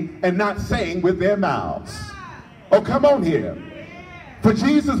thinking and not saying with their mouths. Oh, come on here. For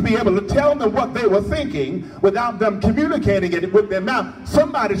Jesus to be able to tell them what they were thinking without them communicating it with their mouth,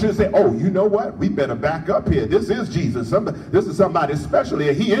 somebody should say, oh, you know what? We better back up here. This is Jesus. This is somebody special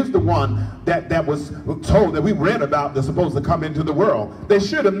here. He is the one that was told, that we read about, that's supposed to come into the world. They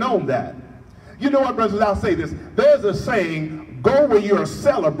should have known that. You know what, brothers? I'll say this. There's a saying, go where you are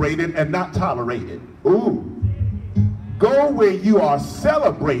celebrated and not tolerated. Ooh. Go where you are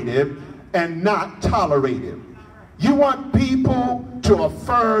celebrated and not tolerated. You want people to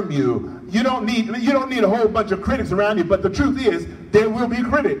affirm you. You don't need a whole bunch of critics around you, but the truth is, there will be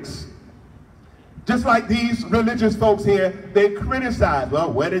critics. Just like these religious folks here, they criticize,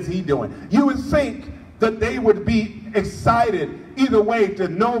 well, what is he doing? You would think that they would be excited either way to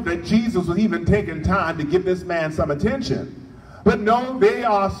know that Jesus was even taking time to give this man some attention. But no, they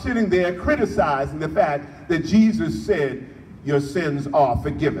are sitting there criticizing the fact that Jesus said your sins are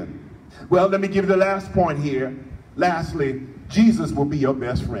forgiven. Well, let me give you the last point here. Lastly, Jesus will be your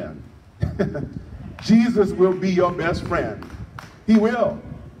best friend. Jesus will be your best friend. He will.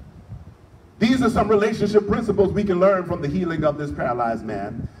 These are some relationship principles we can learn from the healing of this paralyzed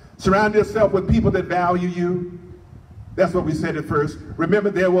man. Surround yourself with people that value you. That's what we said at first.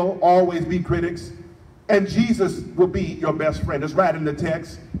 Remember, there will always be critics. And Jesus will be your best friend. It's right in the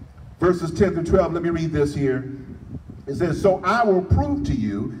text. Verses 10 through 12. Let me read this here. It says, so I will prove to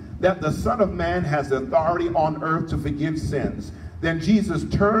you that the Son of Man has authority on earth to forgive sins. Then Jesus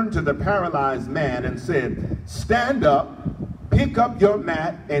turned to the paralyzed man and said, stand up, pick up your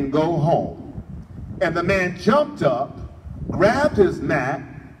mat, and go home. And the man jumped up, grabbed his mat,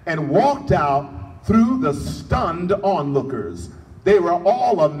 and walked out through the stunned onlookers. They were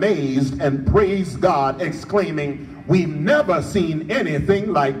all amazed and praised God, exclaiming, we've never seen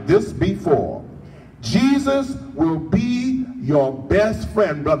anything like this before. Jesus will be your best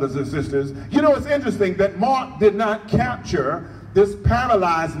friend, brothers and sisters. You know, it's interesting that Mark did not capture this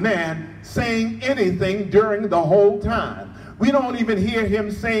paralyzed man saying anything during the whole time. We don't even hear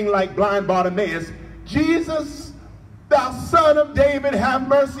him saying like blind Bartimaeus, Jesus, thou son of David, have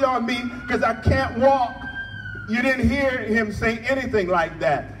mercy on me because I can't walk. You didn't hear him say anything like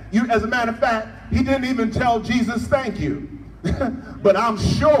that. As a matter of fact, he didn't even tell Jesus thank you. But I'm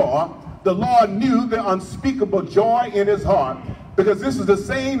sure the Lord knew the unspeakable joy in his heart, because this is the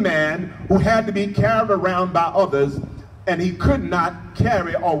same man who had to be carried around by others, and he could not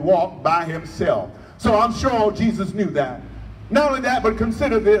carry or walk by himself. So I'm sure Jesus knew that. Not only that, but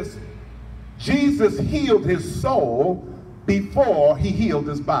consider this. Jesus healed his soul before he healed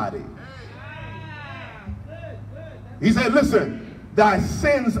his body. He said, listen, thy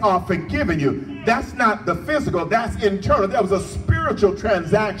sins are forgiven you. That's not the physical, that's internal. That was a spiritual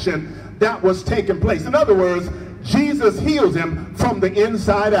transaction that was taking place. In other words, Jesus heals him from the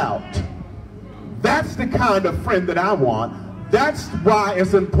inside out. That's the kind of friend that I want. That's why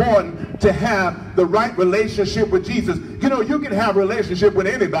it's important to have the right relationship with Jesus. You know, you can have a relationship with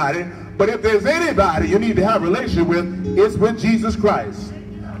anybody, but if there's anybody you need to have a relationship with, it's with Jesus Christ.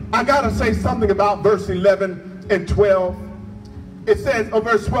 I got to say something about verse 11 and 12. It says, or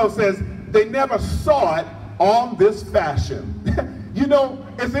verse 12 says, they never saw it on this fashion. You know,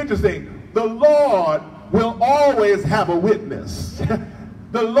 it's interesting. The Lord will always have a witness.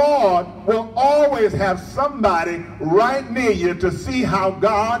 The Lord will always have somebody right near you to see how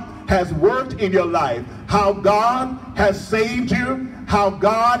God has worked in your life, how God has saved you, how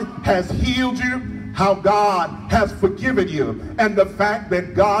God has healed you, how God has forgiven you, and the fact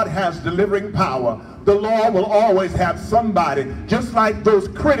that God has delivering power. The Lord will always have somebody. Just like those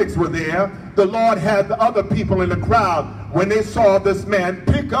critics were there, the Lord had the other people in the crowd when they saw this man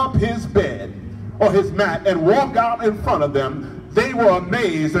pick up his bed or his mat and walk out in front of them. They were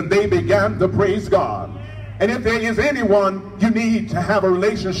amazed and they began to praise God. And if there is anyone you need to have a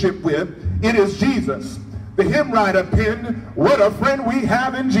relationship with, it is Jesus. The hymn writer penned, what a friend we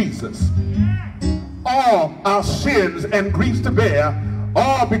have in Jesus. All our sins and griefs to bear,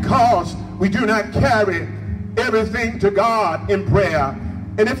 all because we do not carry everything to God in prayer.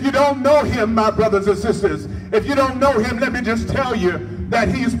 And if you don't know him, my brothers and sisters, if you don't know him, let me just tell you that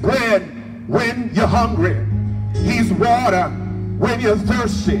he's bread when you're hungry. He's water when you're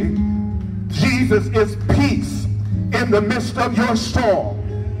thirsty. Jesus is peace in the midst of your storm.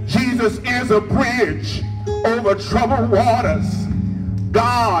 Jesus is a bridge over troubled waters.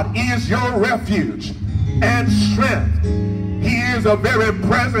 God is your refuge and strength. He is a very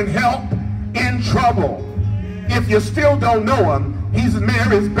present help in trouble. If you still don't know him, he's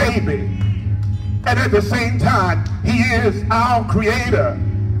Mary's baby. And at the same time, he is our creator.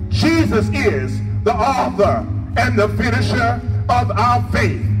 Jesus is the author and the finisher of our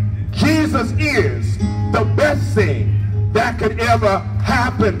faith. Jesus is the best thing that could ever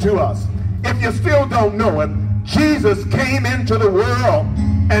happen to us. If you still don't know him, Jesus came into the world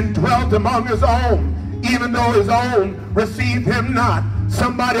and dwelt among his own, even though his own received him not.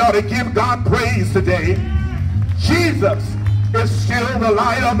 Somebody ought to give God praise today. Jesus is still the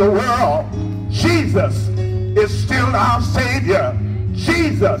light of the world. Jesus is still our Savior.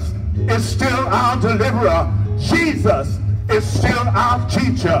 Jesus is still our deliverer. Jesus is still our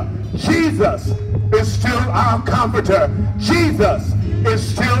teacher. Jesus is still our comforter. Jesus is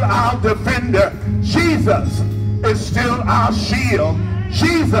still our defender. Jesus is still our shield.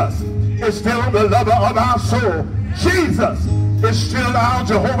 Jesus is still the lover of our soul. Jesus is still our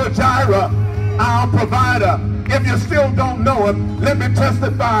Jehovah Jireh, our provider. If you still don't know him, let me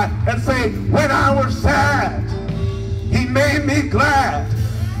testify and say, when I was sad, He made me glad.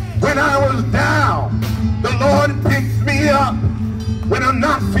 When I was down, the Lord picks me up. When I'm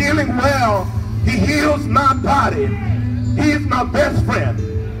not feeling well, he heals my body. He's my best friend.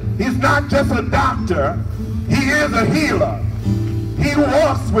 He's not just a doctor. He is a healer. He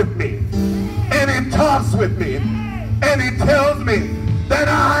walks with me, and he talks with me, and he tells me that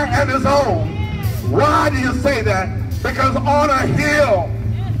I am his own. Why do you say that? Because on a hill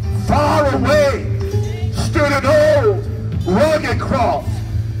far away stood an old rugged cross.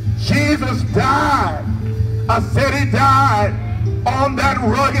 Jesus died. I said he died on that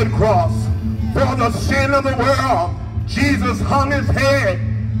rugged cross for the sin of the world. Jesus hung his head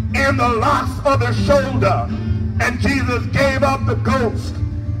in the locks of the shoulder, and Jesus gave up the ghost,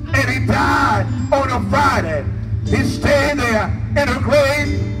 and he died on a Friday. He stayed there in a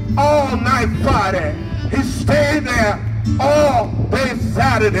grave all night Friday. He stayed there all day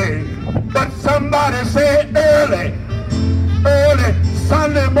Saturday. But somebody say early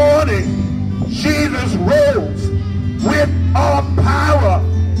Sunday morning, Jesus rose with all power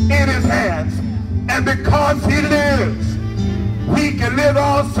in his hands. And because he lives, we can live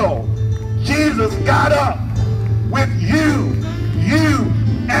also. Jesus got up with you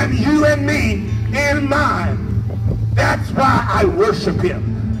and me in mind. That's why I worship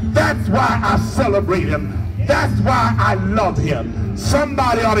him. That's why I celebrate him. That's why I love him.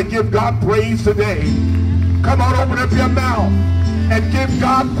 Somebody ought to give God praise today. Come on, open up your mouth and give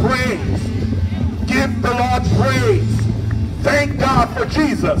God praise. Give the Lord praise. Thank God for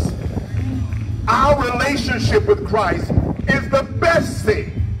Jesus. Our relationship with Christ is the best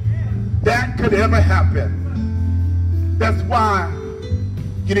thing that could ever happen. That's why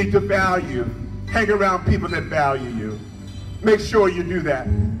you need to value, hang around people that value you. Make sure you do that.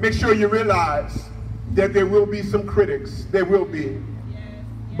 Make sure you realize that there will be some critics. There will be.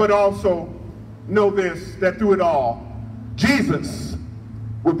 But also know this, that through it all, Jesus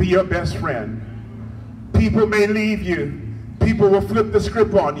will be your best friend. People may leave you. People will flip the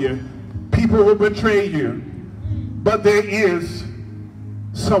script on you. People will betray you. But there is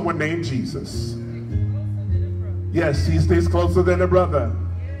someone named Jesus. Yes, he stays closer than a brother.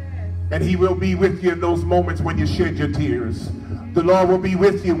 And he will be with you in those moments when you shed your tears. The Lord will be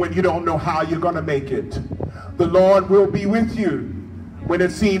with you when you don't know how you're going to make it. The Lord will be with you when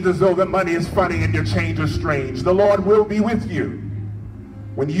it seems as though the money is funny and your change is strange. The Lord will be with you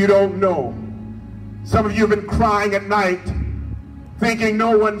when you don't know. Some of you have been crying at night thinking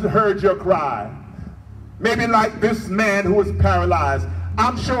no one's heard your cry. Maybe like this man who was paralyzed.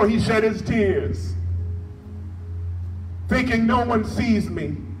 I'm sure he shed his tears thinking no one sees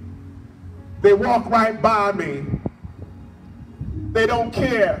me. They walk right by me. They don't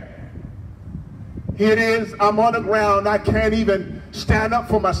care. Here it is, I'm on the ground. I can't even stand up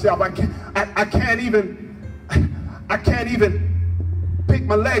for myself. I can't even pick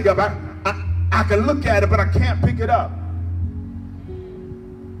my leg up. I can look at it, but I can't pick it up.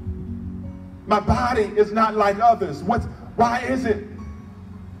 My body is not like others. Why is it?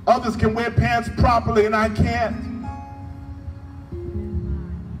 Others can wear pants properly and I can't.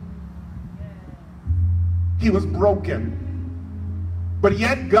 He was broken. But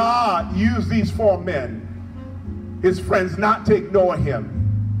yet God used these 4 men, his friends, not to ignore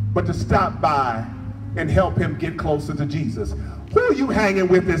him, but to stop by and help him get closer to Jesus. Who are you hanging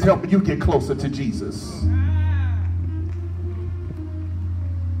with that's helping you get closer to Jesus?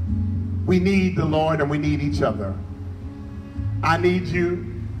 We need the Lord and we need each other. I need you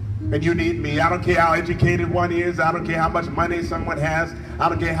and you need me. I don't care how educated one is. I don't care how much money someone has. I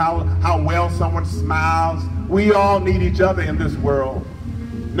don't care how well someone smiles. We all need each other in this world.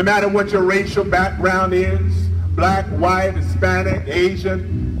 No matter what your racial background is, black, white, Hispanic,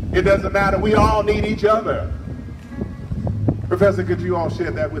 Asian, it doesn't matter. We all need each other. Professor, could you all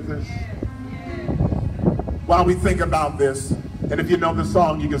share that with us? While we think about this, and if you know the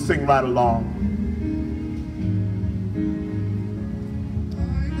song, you can sing right along.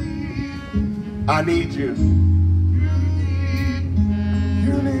 I need you.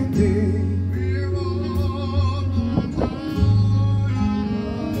 You need me.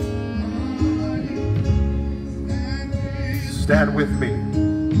 Stand with me.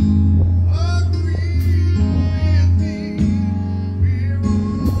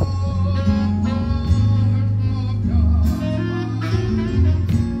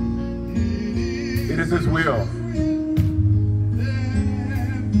 It is his will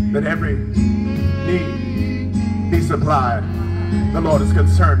that every need be supplied. The Lord is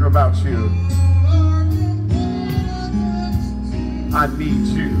concerned about you. I need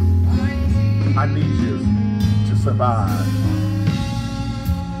you. I need you to survive.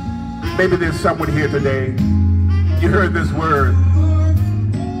 Maybe there's someone here today you heard this word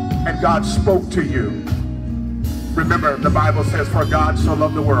and God spoke to you. Remember, the Bible says, for God so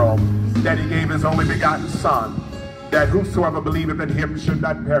loved the world that he gave his only begotten Son, that whosoever believeth in him should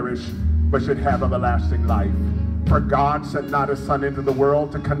not perish, but should have everlasting life. For God sent not his Son into the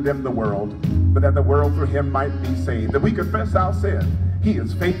world to condemn the world, but that the world through him might be saved. That we confess our sin. He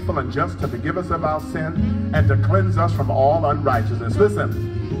is faithful and just to forgive us of our sin and to cleanse us from all unrighteousness.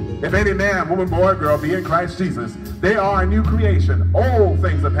 Listen, if any man, woman, boy, or girl be in Christ Jesus, they are a new creation. Old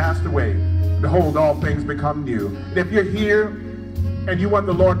things have passed away. Behold, all things become new. And if you're here and you want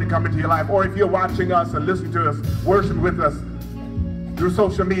the Lord to come into your life, or if you're watching us and listening to us, worshiping with us through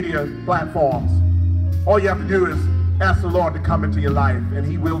social media platforms, all you have to do is ask the Lord to come into your life, and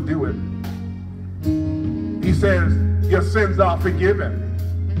he will do it. He says your sins are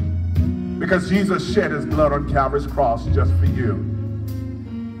forgiven because Jesus shed his blood on Calvary's cross just for you.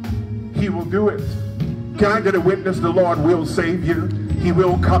 He will do it. Can I get a witness? The Lord will save you. He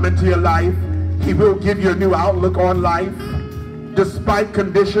will come into your life. He will give you a new outlook on life. Despite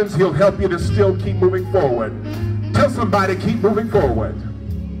conditions, he'll help you to still keep moving forward. Tell somebody, keep moving forward.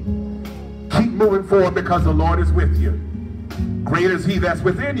 Keep moving forward because the Lord is with you. Greater is he that's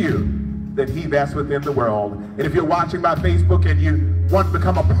within you than he that's within the world. And if you're watching by Facebook and you want to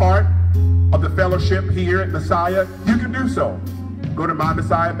become a part of the fellowship here at Messiah, you can do so. Go to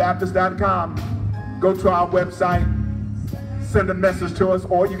mymessiahbaptist.com. Go to our website. Send a message to us,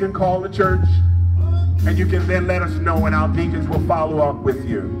 or you can call the church and you can then let us know, and our deacons will follow up with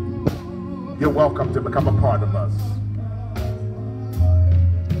you. You're welcome to become a part of us.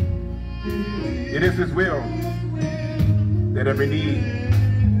 It is his will that every need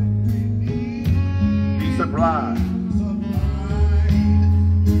be supplied.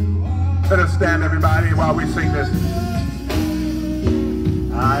 Let us stand, everybody, while we sing this.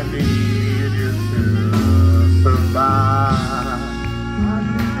 I need you to survive. I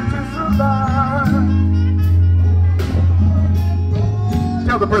need you to survive.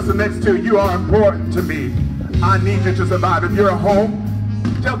 Tell the person next to you, you are important to me. I need you to survive. If you're at home,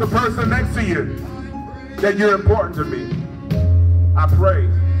 tell the person next to you that you're important to me. I pray.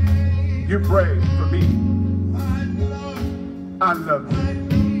 You pray for me. I love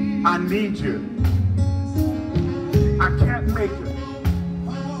you. I need you. I can't make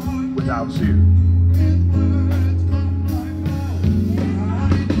it without you.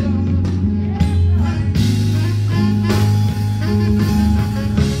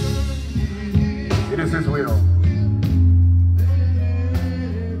 It is his will.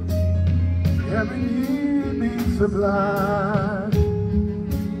 Every need be supplied.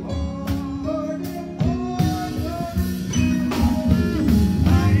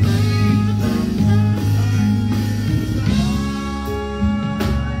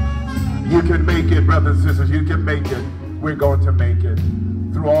 You can make it, brothers and sisters. You can make it. We're going to make it.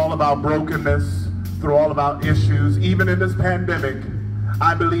 Through all of our brokenness, through all of our issues, even in this pandemic,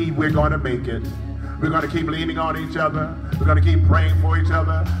 I believe we're going to make it. We're going to keep leaning on each other. We're going to keep praying for each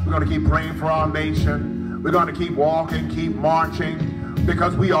other. We're going to keep praying for our nation. We're going to keep walking, keep marching,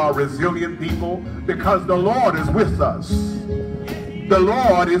 because we are resilient people, because the Lord is with us. The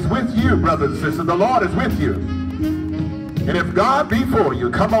Lord is with you, brothers and sisters. The Lord is with you. And if God be for you,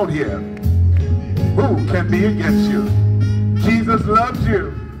 come on here. Who can be against you? Jesus loves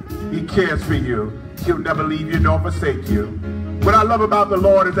you. He cares for you. He'll never leave you nor forsake you. What I love about the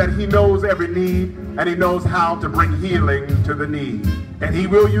Lord is that he knows every need, and he knows how to bring healing to the need. And he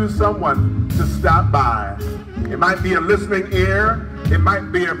will use someone to stop by. It might be a listening ear. It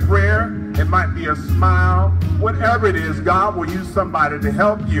might be a prayer. It might be a smile. Whatever it is, God will use somebody to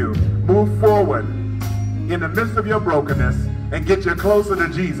help you move forward in the midst of your brokenness and get you closer to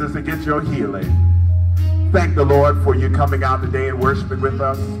Jesus and get your healing. Thank the Lord for you coming out today and worshiping with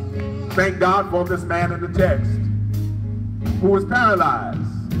us. Thank God for this man in the text who was paralyzed.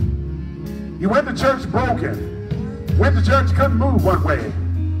 He went to church broken. Went to church, couldn't move one way,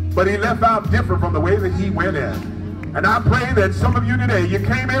 but he left out different from the way that he went in. And I pray that some of you today, you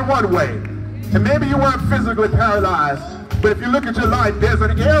came in one way, and maybe you weren't physically paralyzed, but if you look at your life, there's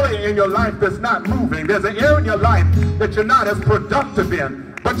an area in your life that's not moving. There's an area in your life that you're not as productive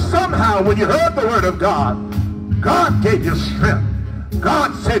in. But somehow when you heard the word of God, God gave you strength.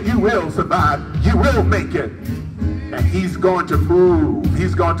 God said you will survive. You will make it. And he's going to move.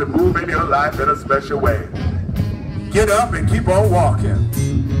 He's going to move in your life in a special way. Get up and keep on walking.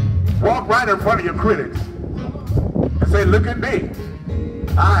 Walk right in front of your critics and say, look at me.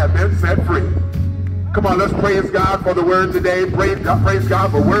 I have been set free. Come on, let's praise God for the word today. Praise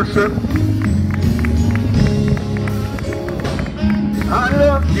God for worship. I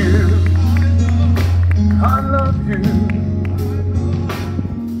love you. I love you.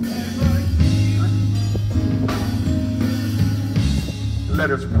 Let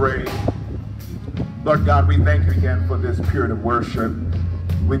us pray. Lord God, we thank you again for this period of worship.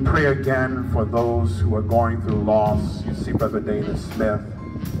 We pray again for those who are going through loss. You see Brother Dana Smith.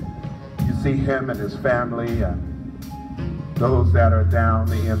 You see him and his family, and those that are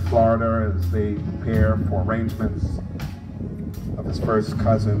down in Florida as they prepare for arrangements of his first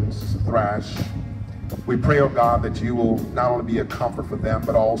cousin's thrash. We pray, oh God, that you will not only be a comfort for them,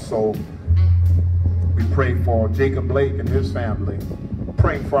 but also we pray for Jacob Blake and his family.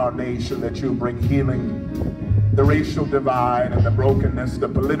 Praying for our nation that you bring healing, the racial divide and the brokenness, the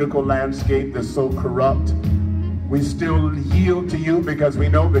political landscape that's so corrupt. We still yield to you because we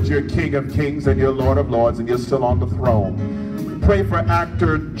know that you're King of Kings and you're Lord of Lords and you're still on the throne. We pray for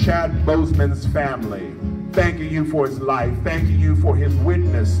actor Chad Boseman's family, thanking you for his life, thanking you for his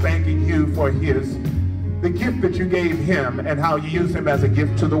witness, thanking you for the gift that you gave him and how you use him as a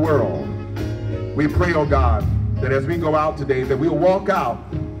gift to the world. We pray, oh God, that as we go out today, that we'll walk out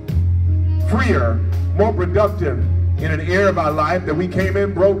freer, more productive in an area of our life that we came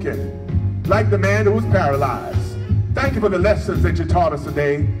in broken, like the man who was paralyzed. Thank you for the lessons that you taught us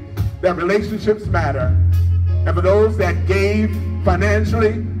today, that relationships matter. And for those that gave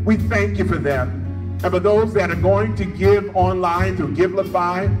financially, we thank you for them. And for those that are going to give online through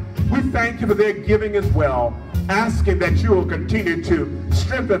Givelify, we thank you for their giving as well, asking that you will continue to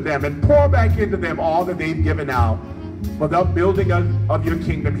strengthen them and pour back into them all that they've given out for the building of your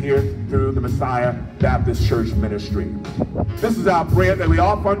kingdom here through the Messiah Baptist Church Ministry. This is our prayer that we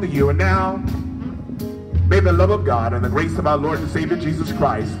offer unto you. And now, may the love of God and the grace of our Lord and Savior Jesus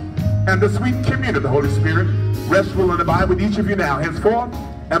Christ and the sweet communion of the Holy Spirit rest, rule, and abide with each of you now, henceforth,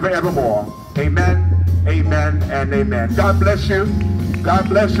 and forevermore. Amen, amen, and amen. God bless you. God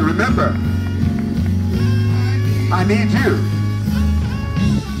bless you. Remember, I need you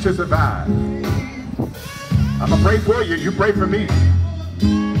to survive. I'm going to pray for you. You pray for me.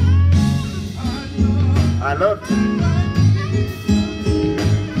 I love you.